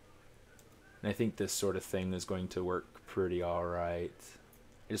 And I think this sort of thing is going to work pretty all right.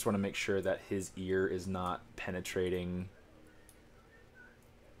 I just want to make sure that his ear is not penetrating,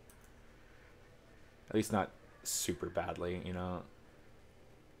 at least not super badly, you know.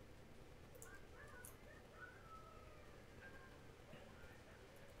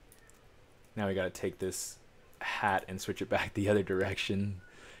 Now we got to take this hat and switch it back the other direction,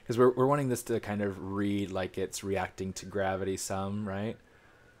 because we're wanting this to kind of read like it's reacting to gravity some, right?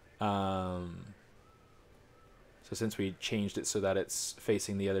 So since we changed it so that it's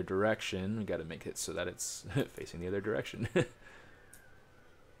facing the other direction, we got to make it so that it's facing the other direction. Let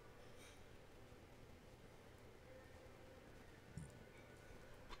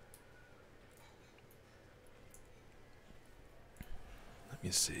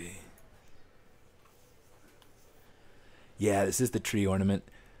me see. Yeah, this is the tree ornament.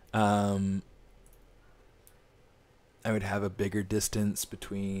 I would have a bigger distance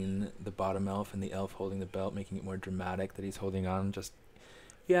between the bottom elf and the elf holding the belt, making it more dramatic that he's holding on. Just,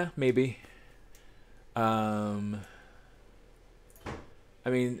 yeah, maybe. I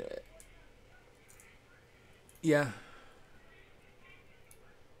mean, yeah.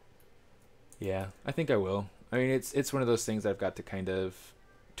 Yeah, I think I will. I mean, it's one of those things I've got to kind of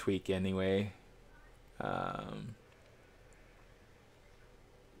tweak anyway.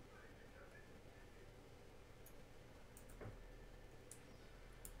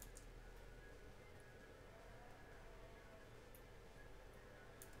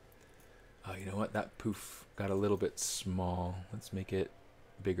 Oh, you know what? That poof got a little bit small. Let's make it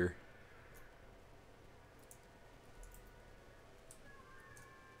bigger.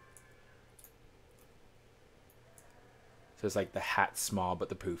 So it's like the hat's small, but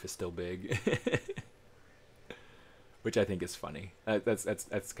the poof is still big, which I think is funny.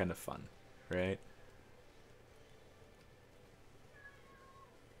 That's kind of fun, right?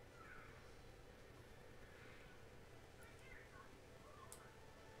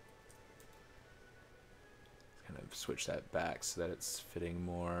 Switch that back so that it's fitting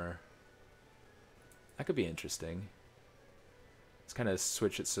more. That could be interesting. Let's kind of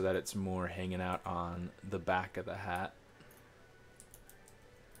switch it so that it's more hanging out on the back of the hat.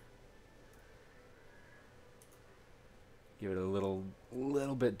 Give it a little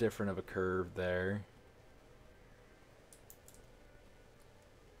bit different of a curve there.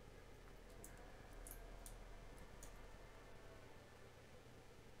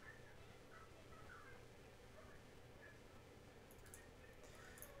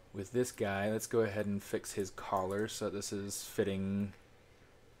 with this guy, let's go ahead and fix his collar so this is fitting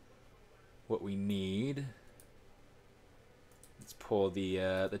what we need. Let's pull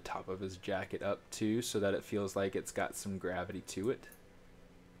the top of his jacket up too so that it feels like it's got some gravity to it.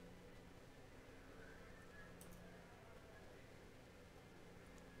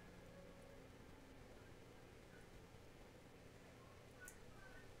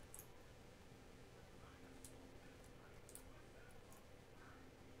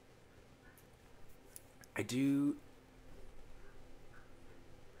 I do.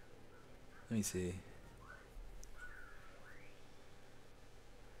 Let me see.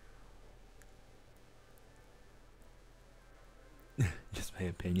 Just my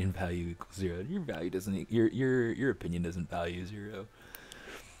opinion, value equals 0. Your value doesn't. Your opinion doesn't value 0.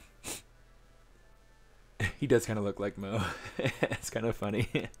 He does kind of look like Mo. It's kind of funny.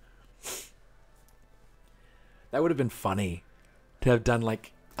 That would have been funny to have done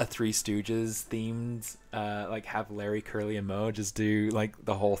like a Three Stooges themed, like have Larry, Curly, and Moe just do like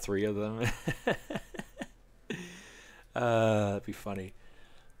the whole three of them. That'd be funny.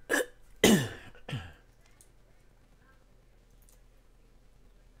 Let me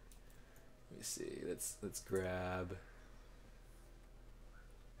see. Let's grab.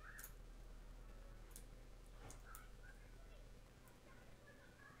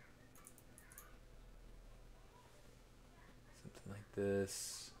 Something like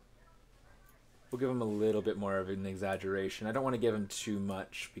this. We'll give him a little bit more of an exaggeration. I don't want to give him too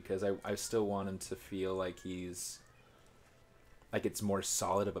much because I still want him to feel like he's like it's more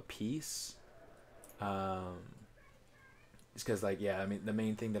solid of a piece. Just because, like, yeah, I mean, the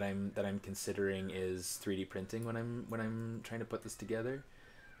main thing that I'm considering is 3D printing when I'm trying to put this together.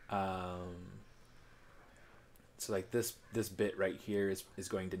 So like this bit right here is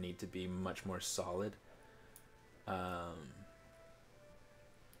going to need to be much more solid. And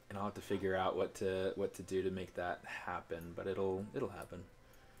I'll have to figure out what to do to make that happen, but it'll happen.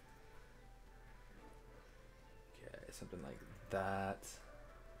 Okay, something like that.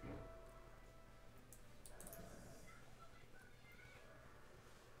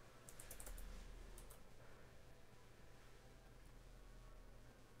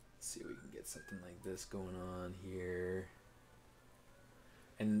 Let's see if we can get something like this going on here.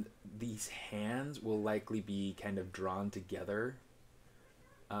 And these hands will likely be kind of drawn together.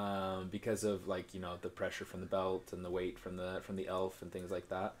 Because of, like, you know, the pressure from the belt and the weight from the elf and things like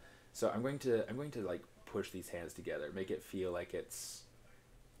that. So I'm going to like push these hands together, make it feel like it's,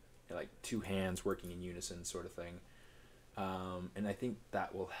 you know, like two hands working in unison sort of thing. And I think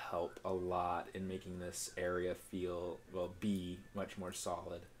that will help a lot in making this area feel, well, be much more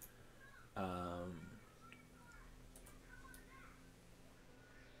solid.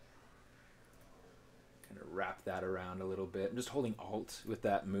 Wrap that around a little bit. I'm just holding Alt with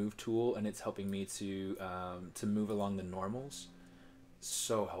that move tool, and it's helping me to move along the normals.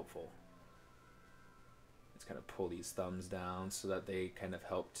 So helpful. Let's kind of pull these thumbs down so that they kind of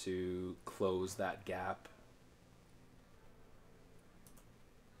help to close that gap.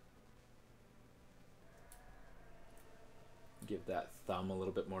 Give that thumb a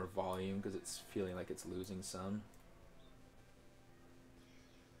little bit more volume because it's feeling like it's losing some.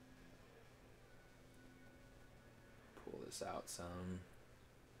 Out some,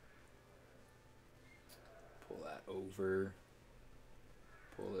 pull that over,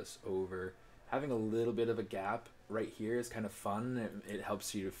 pull this over. Having a little bit of a gap right here is kind of fun. It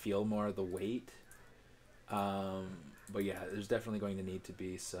helps you to feel more of the weight. But yeah, there's definitely going to need to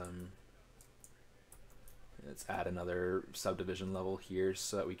be some. Let's add another subdivision level here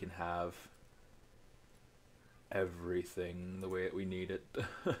so that we can have everything the way that we need it.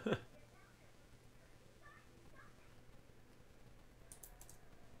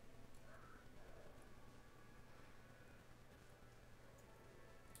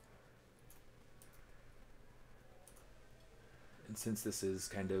 And since this is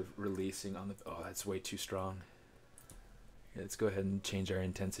kind of releasing on the, oh, that's way too strong. Yeah, let's go ahead and change our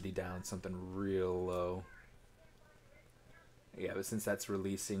intensity down, something real low. Yeah, but since that's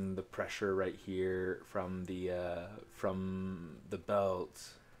releasing the pressure right here from the belt,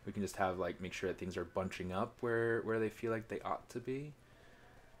 we can just have, like, make sure that things are bunching up where they feel like they ought to be.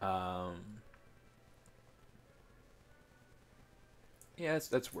 Yeah,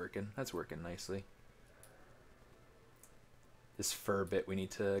 that's working. That's working nicely. This fur bit we need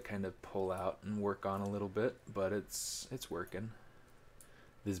to kind of pull out and work on a little bit, but it's working.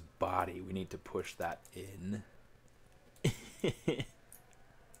 This body, we need to push that in. Just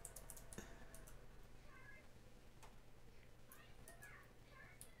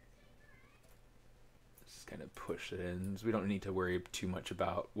kind of push it in. So we don't need to worry too much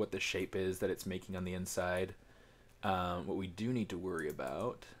about what the shape is that it's making on the inside. What we do need to worry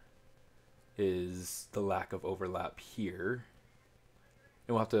about is the lack of overlap here.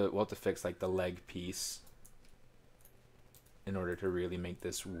 And we'll have to fix like the leg piece in order to really make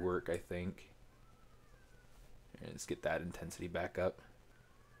this work, I think. And let's get that intensity back up.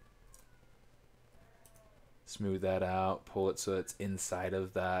 Smooth that out, pull it so it's inside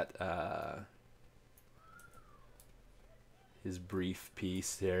of that his brief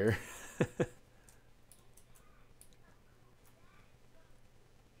piece there.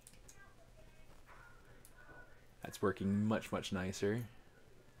 That's working much, much nicer.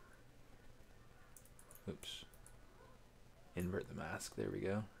 Oops. Invert the mask, there we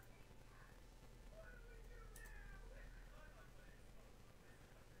go.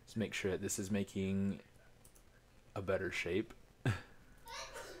 Let's make sure that this is making a better shape.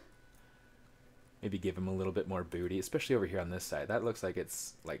 Maybe give him a little bit more booty, especially over here on this side. That looks like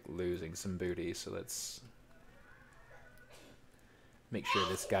it's like losing some booty, so let's make sure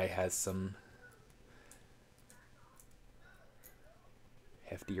this guy has some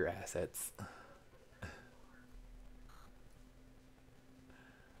heftier assets.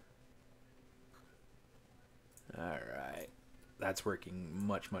 Alright, that's working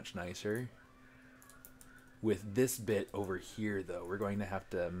much, much nicer. With this bit over here, though, we're going to have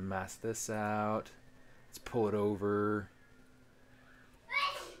to mask this out. Let's pull it over.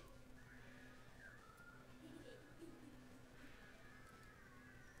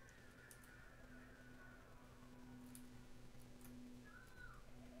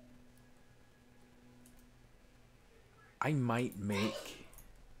 I might make...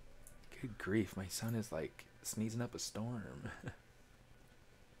 Good grief, my son is like sneezing up a storm.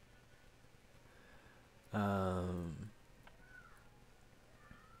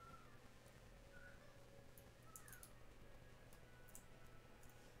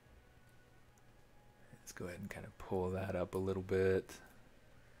 Let's go ahead and kind of pull that up a little bit.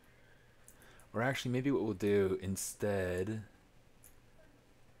 Or actually, maybe what we'll do instead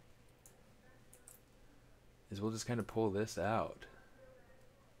is we'll just kind of pull this out.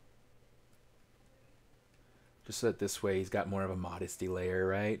 Just so that this way he's got more of a modesty layer,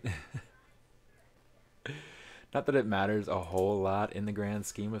 right? Not that it matters a whole lot in the grand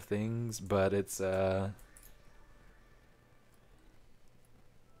scheme of things, but it's I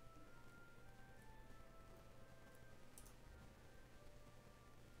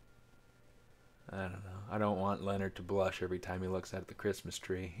don't know. I don't want Leonard to blush every time he looks at the Christmas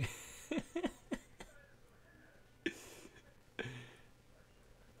tree.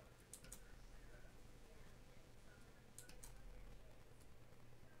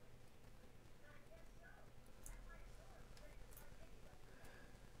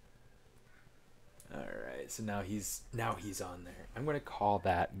 So now he's on there. I'm going to call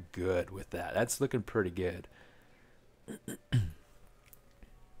that good with that. That's looking pretty good.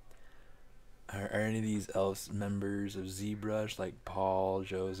 Are any of these else members of ZBrush like Paul,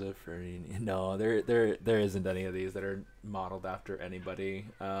 Joseph, or any, no? There isn't any of these that are modeled after anybody,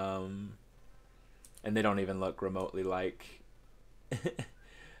 and they don't even look remotely like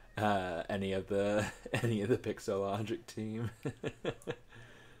any of the Pixologic team.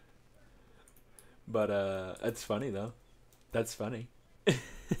 But that's funny though. That's funny. I'm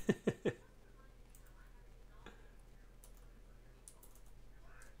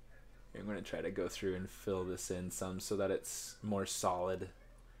going to try to go through and fill this in some so that it's more solid.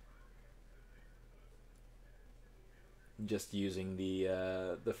 Just using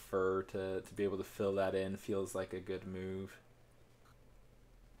the fur to be able to fill that in feels like a good move.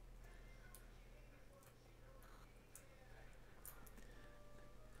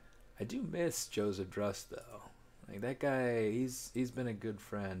 I do miss Joseph Druss though. Like that guy, he's been a good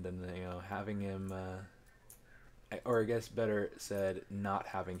friend, and you know, having him, or I guess better said, not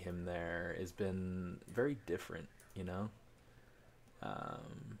having him there has been very different. You know.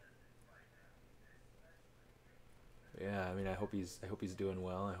 Yeah, I mean, I hope he's doing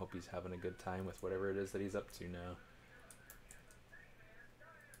well. I hope he's having a good time with whatever it is that he's up to now.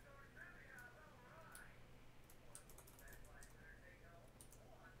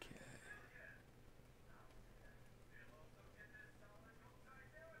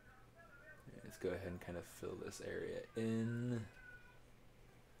 Go ahead and kind of fill this area in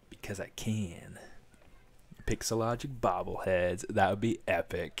because I can. Pixologic bobbleheads, that would be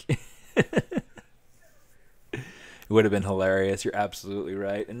epic. It would have been hilarious. You're absolutely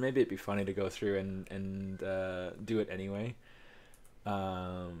right, and maybe it'd be funny to go through and do it anyway.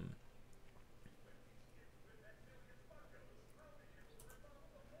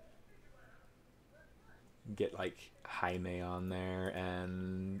 get like Jaime on there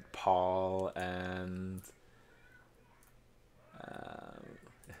and Paul and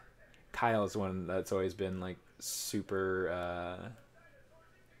Kyle's one that's always been like super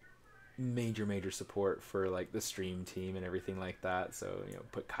major support for like the stream team and everything like that. So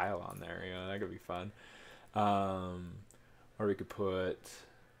put Kyle on there. That could be fun. Or we could put.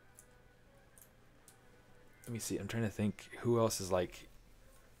 Let me see. I'm trying to think who else is like.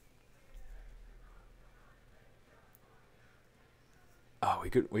 Oh, we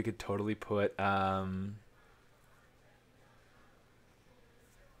could totally put. Oh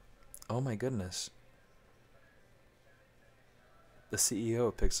my goodness. The CEO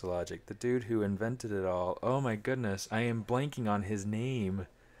of Pixelogic, the dude who invented it all. Oh my goodness, I am blanking on his name.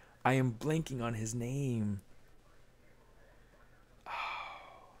 Oh.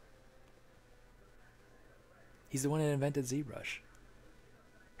 He's the one that invented ZBrush.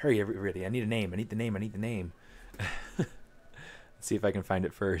 Hurry, everybody! I need a name. I need the name. Let's see if I can find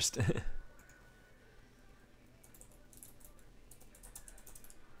it first.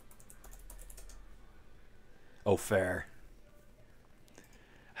 Oh, fair.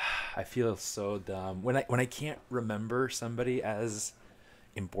 I feel so dumb when I can't remember somebody as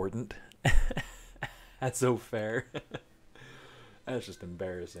important. That's so fair. That's just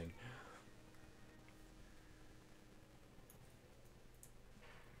embarrassing.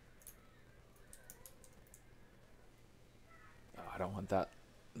 Oh, I don't want that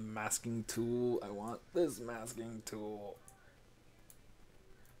masking tool. I want this masking tool.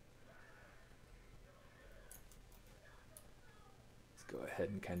 Go ahead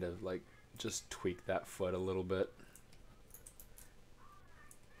and kind of like just tweak that foot a little bit.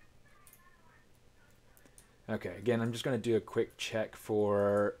 Okay, again, I'm just going to do a quick check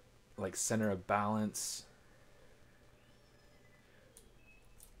for like center of balance.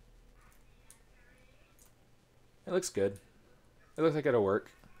 It looks good. It looks like it'll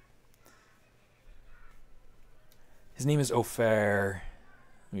work. His name is Ofer.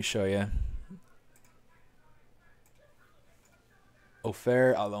 Let me show you.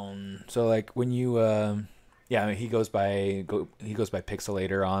 Ofer Alon. So like when you yeah, I mean, he goes by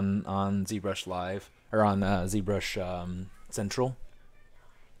Pixelator on ZBrush Live or on ZBrush Central.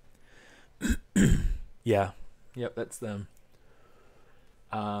 Yeah. Yep, that's them.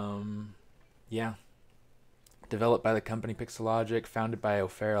 Yeah. Developed by the company Pixelogic, founded by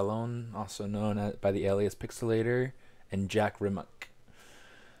Ofer Alon, also known by the alias Pixelator, and Jack Rimmock.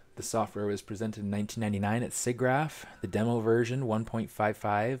 The software was presented in 1999 at SIGGRAPH. The demo version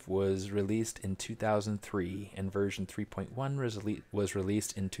 1.55 was released in 2003, and version 3.1 was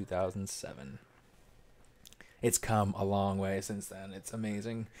released in 2007. It's come a long way since then. It's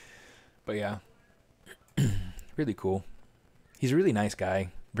amazing. But yeah, really cool. He's a really nice guy.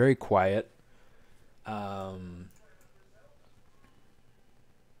 Very quiet.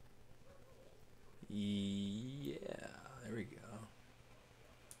 Yeah, there we go.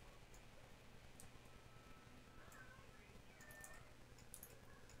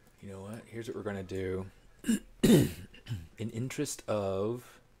 You know what? Here's what we're going to do. In interest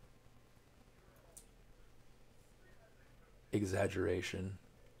of exaggeration,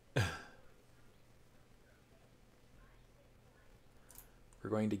 we're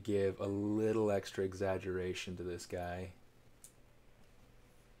going to give a little extra exaggeration to this guy.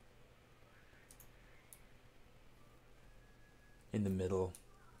 In the middle.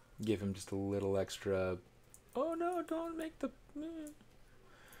 Give him just a little extra. Oh no, don't make the.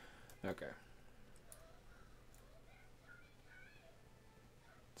 Okay.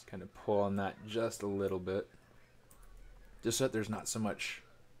 Just kind of pull on that just a little bit. Just so that there's not so much.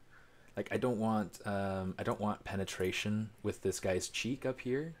 Like I don't want penetration with this guy's cheek up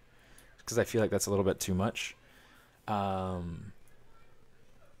here, because I feel like that's a little bit too much. I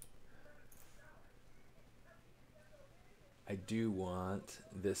do want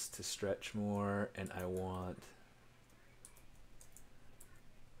this to stretch more, and I want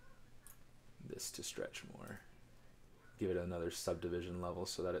this to stretch more. Give it another subdivision level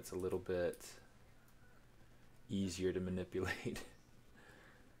so that it's a little bit easier to manipulate.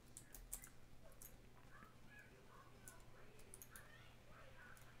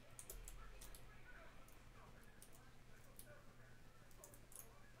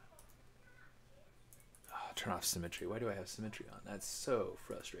 Turn off symmetry. Why do I have symmetry on? That's so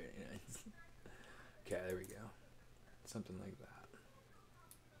frustrating. Okay, there we go. Something like that.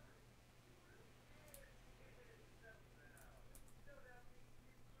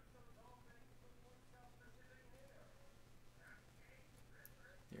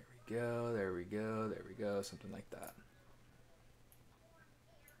 There we go, there we go, there we go. Something like that.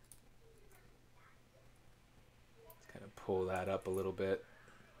 pull that up a little bit.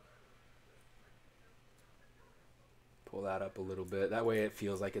 Pull that up a little bit. That way it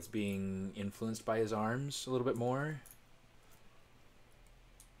feels like it's being influenced by his arms a little bit more.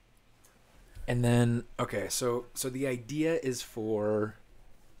 And then, okay, so the idea is for,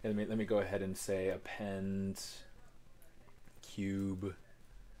 let me go ahead and say append cube.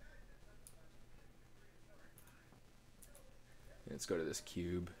 Let's go to this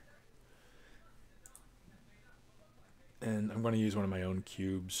cube. And I'm going to use one of my own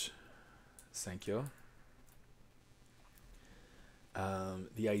cubes. Thank you.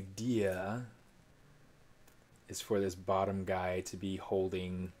 The idea is for this bottom guy to be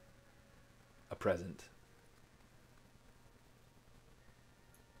holding a present.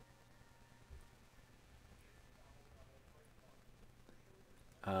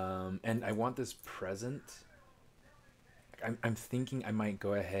 And I want this present. I'm thinking I might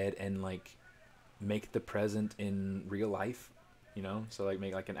go ahead and like make the present in real life, you know? So like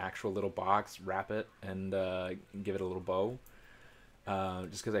make like an actual little box, wrap it, and give it a little bow.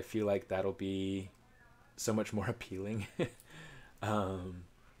 Just because I feel like that'll be so much more appealing.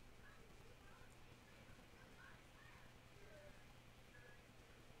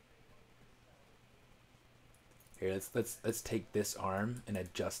 Here, let's take this arm and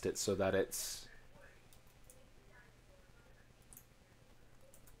adjust it so that it's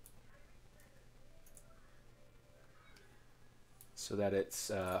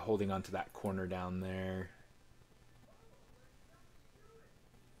holding onto that corner down there.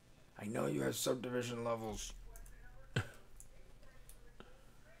 I know you have subdivision levels.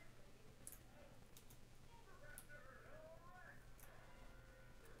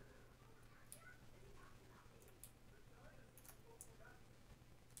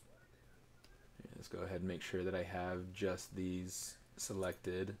 Let's go ahead and make sure that I have just these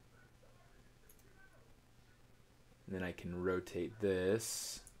selected. And then I can rotate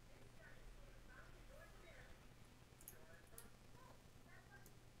this.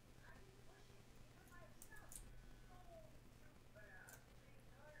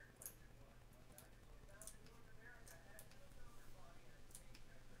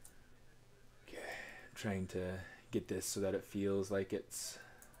 Okay, I'm trying to get this so that it feels like it's,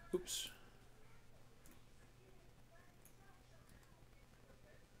 oops.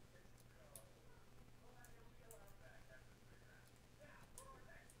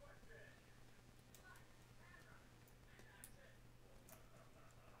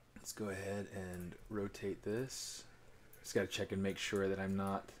 Let's go ahead and rotate this. Just got to check and make sure that I'm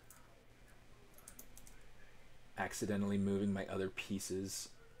not accidentally moving my other pieces,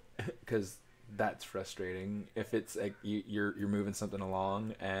 because that's frustrating. If it's like you're moving something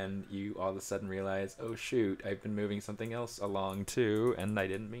along and you all of a sudden realize, oh shoot, I've been moving something else along too, and I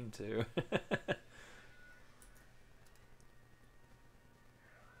didn't mean to.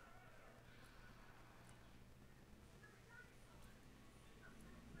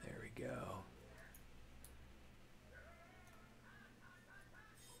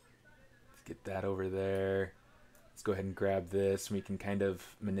 Get that over there. Let's go ahead and grab this. We can kind of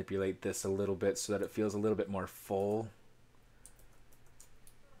manipulate this a little bit so that it feels a little bit more full.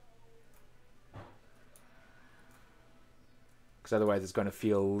 Because otherwise it's going to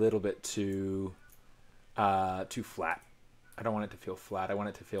feel a little bit too flat. I don't want it to feel flat. I want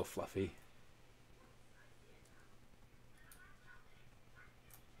it to feel fluffy.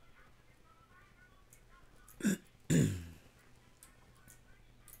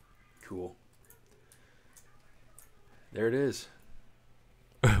 Cool. There it is.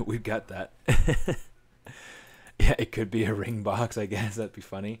 We've got that. Yeah, it could be a ring box, I guess. That'd be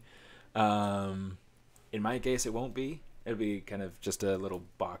funny. In my case, it won't be. It'll be kind of just a little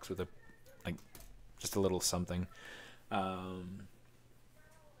box with just a little something.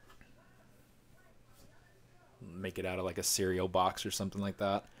 Make it out of like a cereal box or something like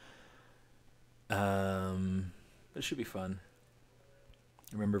that. It should be fun.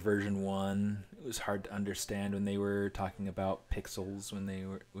 I remember version 1. It was hard to understand when they were talking about pixels,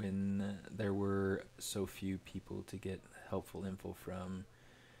 when there were so few people to get helpful info from.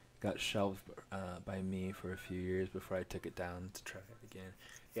 Got shelved by me for a few years before I took it down to try it again.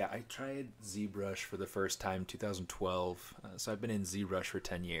 Yeah, I tried ZBrush for the first time 2012. So I've been in ZBrush for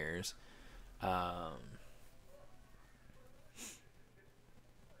 10 years. Yeah,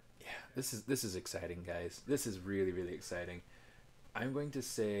 this is exciting, guys. This is really, really exciting. I'm going to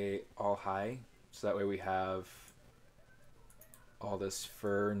say all high, so that way we have all this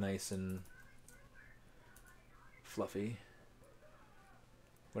fur nice and fluffy.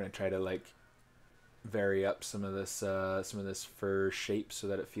 When I try to like vary up some of this fur shape so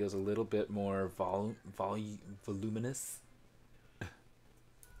that it feels a little bit more voluminous.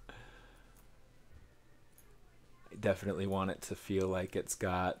 I definitely want it to feel like it's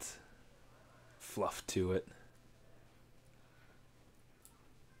got fluff to it.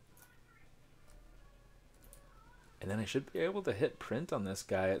 And then I should be able to hit print on this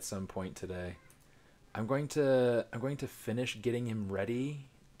guy at some point today. I'm going to finish getting him ready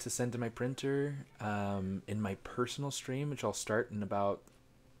to send to my printer in my personal stream, which I'll start in about,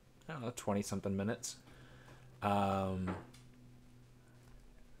 I don't know, 20 something minutes.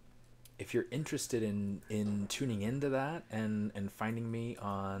 If you're interested in tuning into that and finding me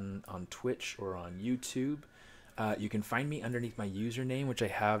on Twitch or on YouTube, you can find me underneath my username, which I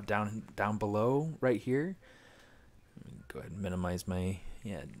have down below right here. Let me go ahead and minimize my,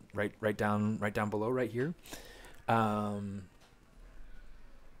 yeah, right down below right here.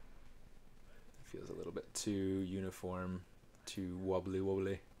 Feels a little bit too uniform, too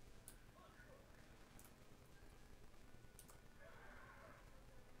wobbly.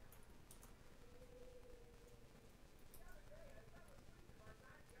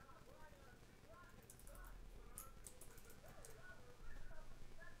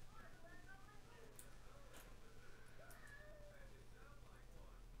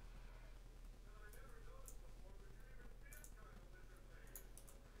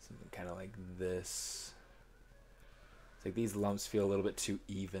 Something kind of like this. It's like these lumps feel a little bit too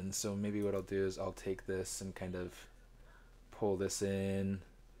even, so maybe what I'll do is I'll take this and kind of pull this in,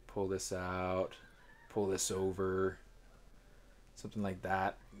 pull this out, pull this over. Something like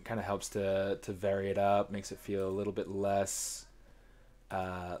that kind of helps to vary it up, makes it feel a little bit less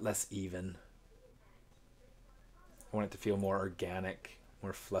even. I want it to feel more organic,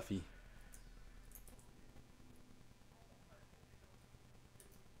 more fluffy.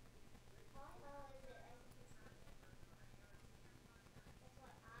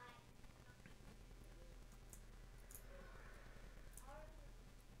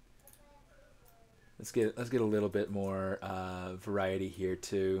 Let's get a little bit more variety here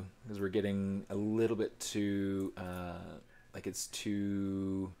too, because we're getting a little bit too like it's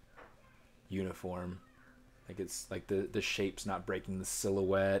too uniform. Like it's like the shape's not breaking the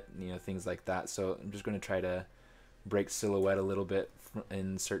silhouette, you know, things like that. So I'm just going to try to break silhouette a little bit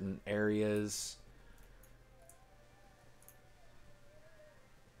in certain areas.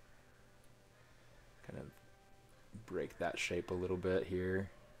 Kind of break that shape a little bit here.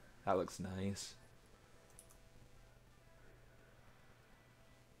 That looks nice.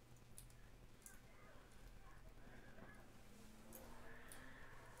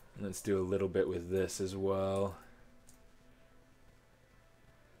 Let's do a little bit with this as well.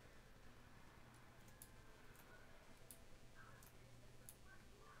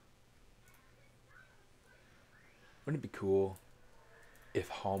 Wouldn't it be cool if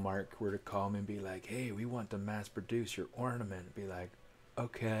Hallmark were to call me and be like, hey, we want to mass produce your ornament? I'd be like,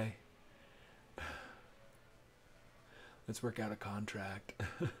 okay. Let's work out a contract.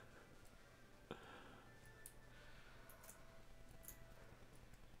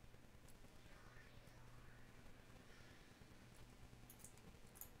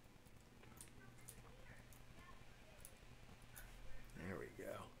 There we go.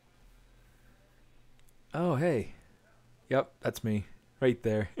 Oh, hey. Yep, that's me. Right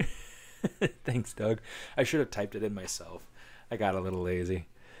there. Thanks, Doug. I should have typed it in myself. I got a little lazy.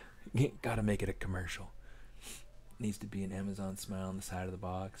 Gotta make it a commercial. Needs to be an Amazon smile on the side of the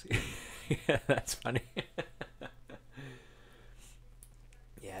box. Yeah, that's funny.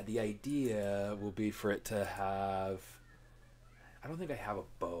 Yeah, the idea will be for it to have... I don't think I have a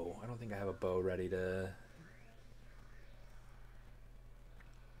bow. I don't think I have a bow ready to...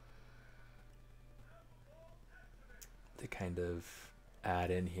 kind of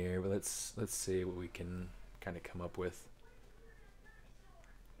add in here, but let's see what we can kind of come up with.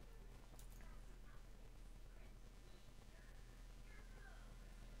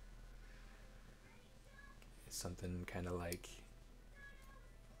 Something kind of like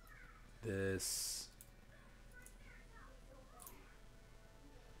this.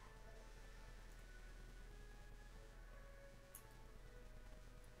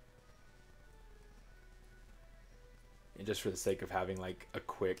 And just for the sake of having like a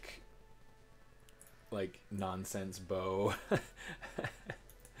quick like nonsense bow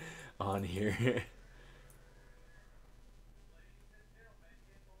on here. Here,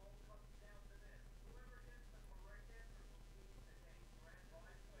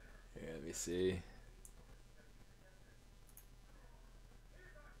 let me see.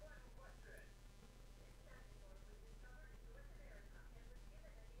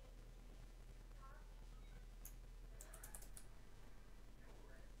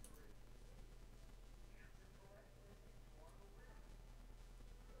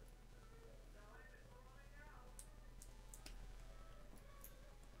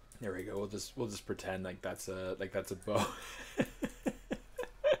 There we go. We'll just pretend like that's a bow.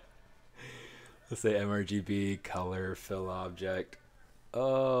 Let's say mRGB color fill object.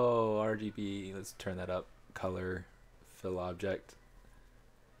 Oh, RGB. Let's turn that up. Color fill object.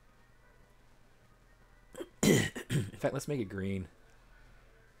 In fact, let's make it green.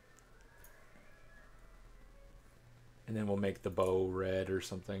 And then we'll make the bow red or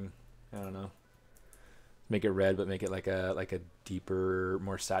something. I don't know. Make it red, but make it like a deeper,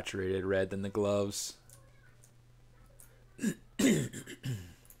 more saturated red than the gloves. And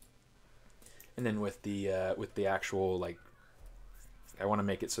then with the actual, like, I want to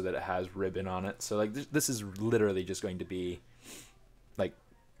make it so that it has ribbon on it. So like this is literally just going to be like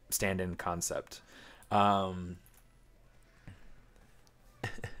stand-in concept.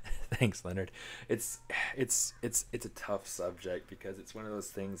 Thanks, Leonard. It's a tough subject because it's one of those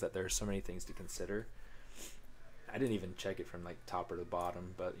things that there are so many things to consider. I didn't even check it from like top or the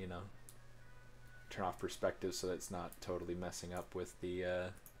bottom, but you know, turn off perspective so that it's not totally messing up with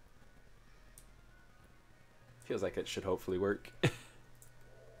the feels like it should hopefully work.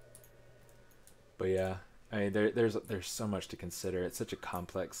 But yeah, I mean there's so much to consider. It's such a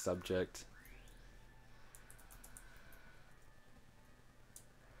complex subject.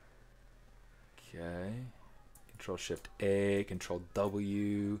 Okay, Control Shift A, Control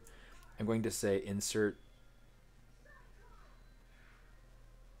W. I'm going to say insert.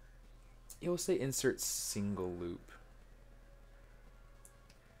 It will say insert single loop.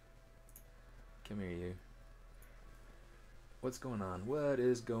 Come here, you. What's going on? What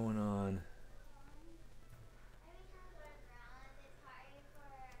is going on?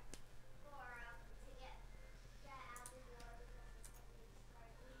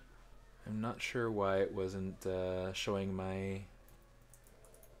 I'm not sure why it wasn't showing my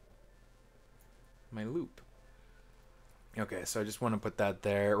loop. Okay, so I just want to put that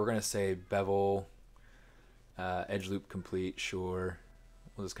there. We're gonna say bevel edge loop complete. Sure,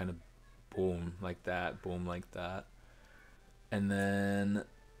 we'll just kind of boom like that, and then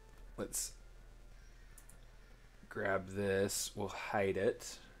let's grab this. We'll hide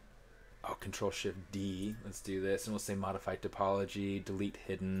it. Oh, Control Shift D. Let's do this, and we'll say modify topology, delete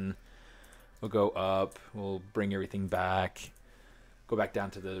hidden. We'll go up, we'll bring everything back, go back down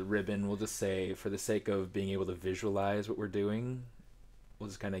to the ribbon. We'll just say, for the sake of being able to visualize what we're doing, we'll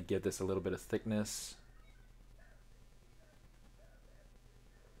just kind of give this a little bit of thickness.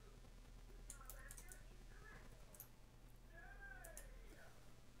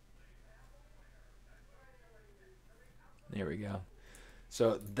 There we go.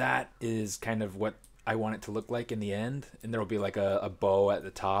 So that is kind of what I want it to look like in the end, and there will be like a bow at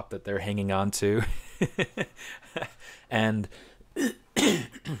the top that they're hanging on to. And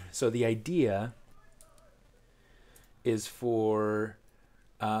so the idea is for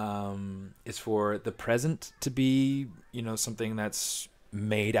the present to be, you know, something that's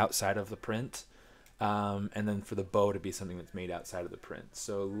made outside of the print, and then for the bow to be something that's made outside of the print.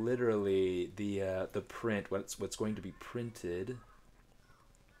 So literally the print, what's going to be printed.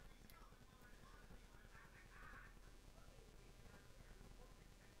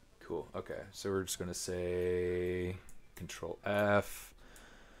 Cool. Okay, so we're just gonna say Control F.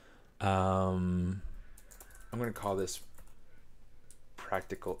 I'm gonna call this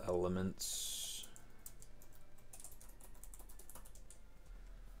practical elements.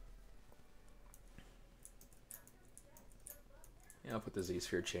 Yeah, I'll put the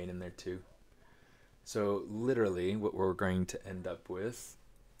Z-sphere chain in there too. So literally, what we're going to end up with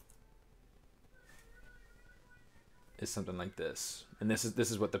is something like this, and this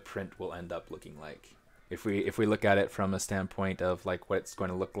is what the print will end up looking like. If we look at it from a standpoint of like what it's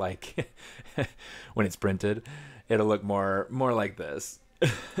going to look like when it's printed, it'll look more like this,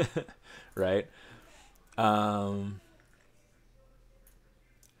 right? I'm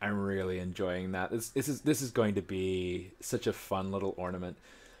really enjoying that. This is going to be such a fun little ornament.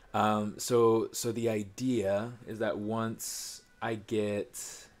 So the idea is that once I get,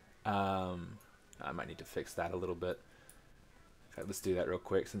 I might need to fix that a little bit. In fact, let's do that real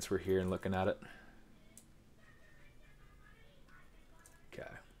quick since we're here and looking at it. Okay.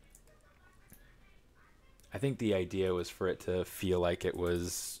 I think the idea was for it to feel like it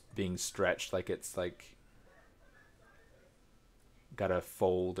was being stretched, like it's like got a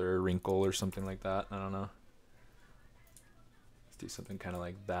fold or a wrinkle or something like that. I don't know. Let's do something kind of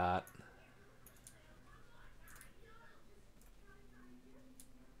like that.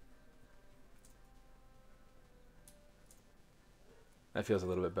 That feels a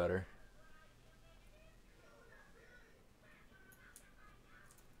little bit better.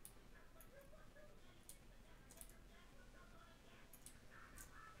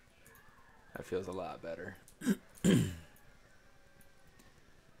 That feels a lot better.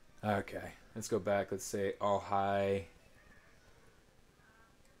 Okay, let's go back. Let's say all high.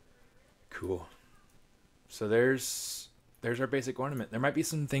 Cool. So there's our basic ornament. There might be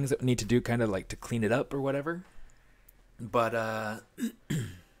some things that we need to do kind of like to clean it up or whatever. But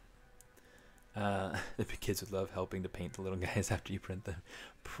the big kids would love helping to paint the little guys after you print them.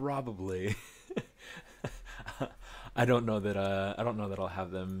 Probably. I don't know that I'll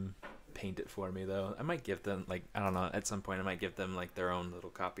have them paint it for me though. I might give them, like, I don't know, at some point I might give them like their own little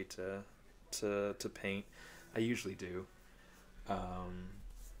copy to paint. I usually do. But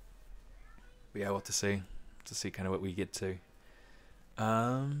yeah, we'll have to see kind of what we get to.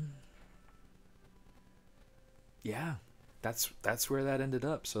 Yeah, that's where that ended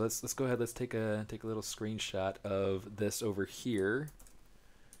up. So let's go ahead. Let's take a little screenshot of this over here.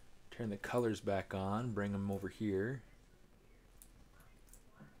 Turn the colors back on. Bring them over here.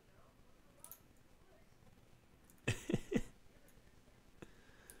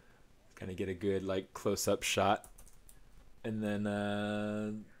 Kind of get a good like close-up shot, and then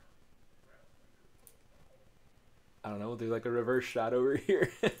I don't know. We'll do like a reverse shot over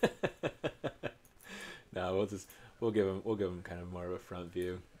here. No, we'll give them kind of more of a front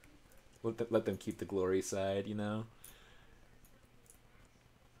view. Let them keep the glory side, you know.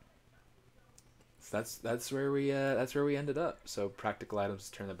 So that's where we ended up. So practical items,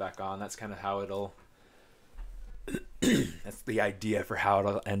 turn it back on. That's kind of how it'll. That's the idea for how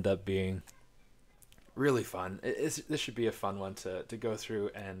it'll end up being. Really fun. This should be a fun one to go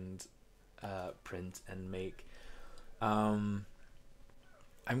through and print and make. I'm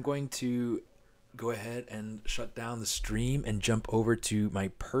going to go ahead and shut down the stream and jump over to my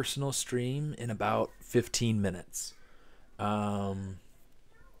personal stream in about 15 minutes. And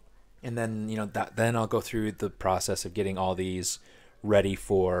then, you know, then I'll go through the process of getting all these ready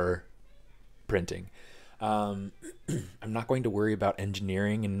for printing. I'm not going to worry about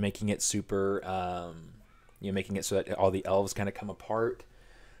engineering and making it super, making it so that all the elves kind of come apart,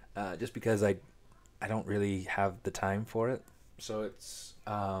 just because I don't really have the time for it. So it's,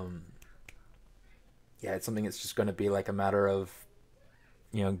 it's something that's just going to be like a matter of,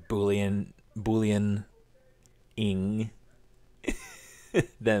 you know, Boolean-ing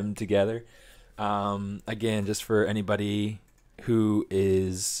them together. Again, just for anybody who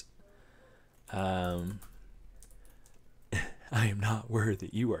is, I am not worthy.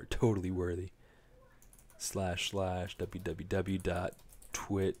 You are totally worthy. /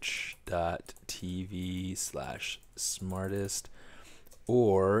 www.twitch.tv/smartist,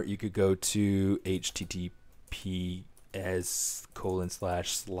 or you could go to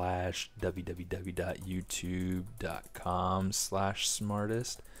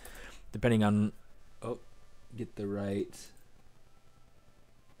https://www.youtube.com/smartist, depending on, get the right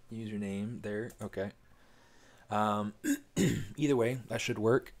username there. Okay. Either way, that should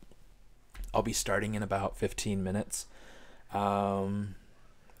work. I'll be starting in about 15 minutes. And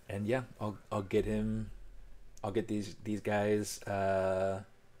yeah, I'll get these guys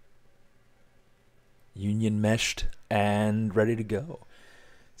union meshed and ready to go.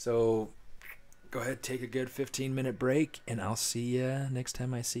 So go ahead, take a good 15-minute break, and I'll see you next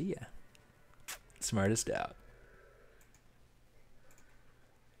time I see you. Smartest out.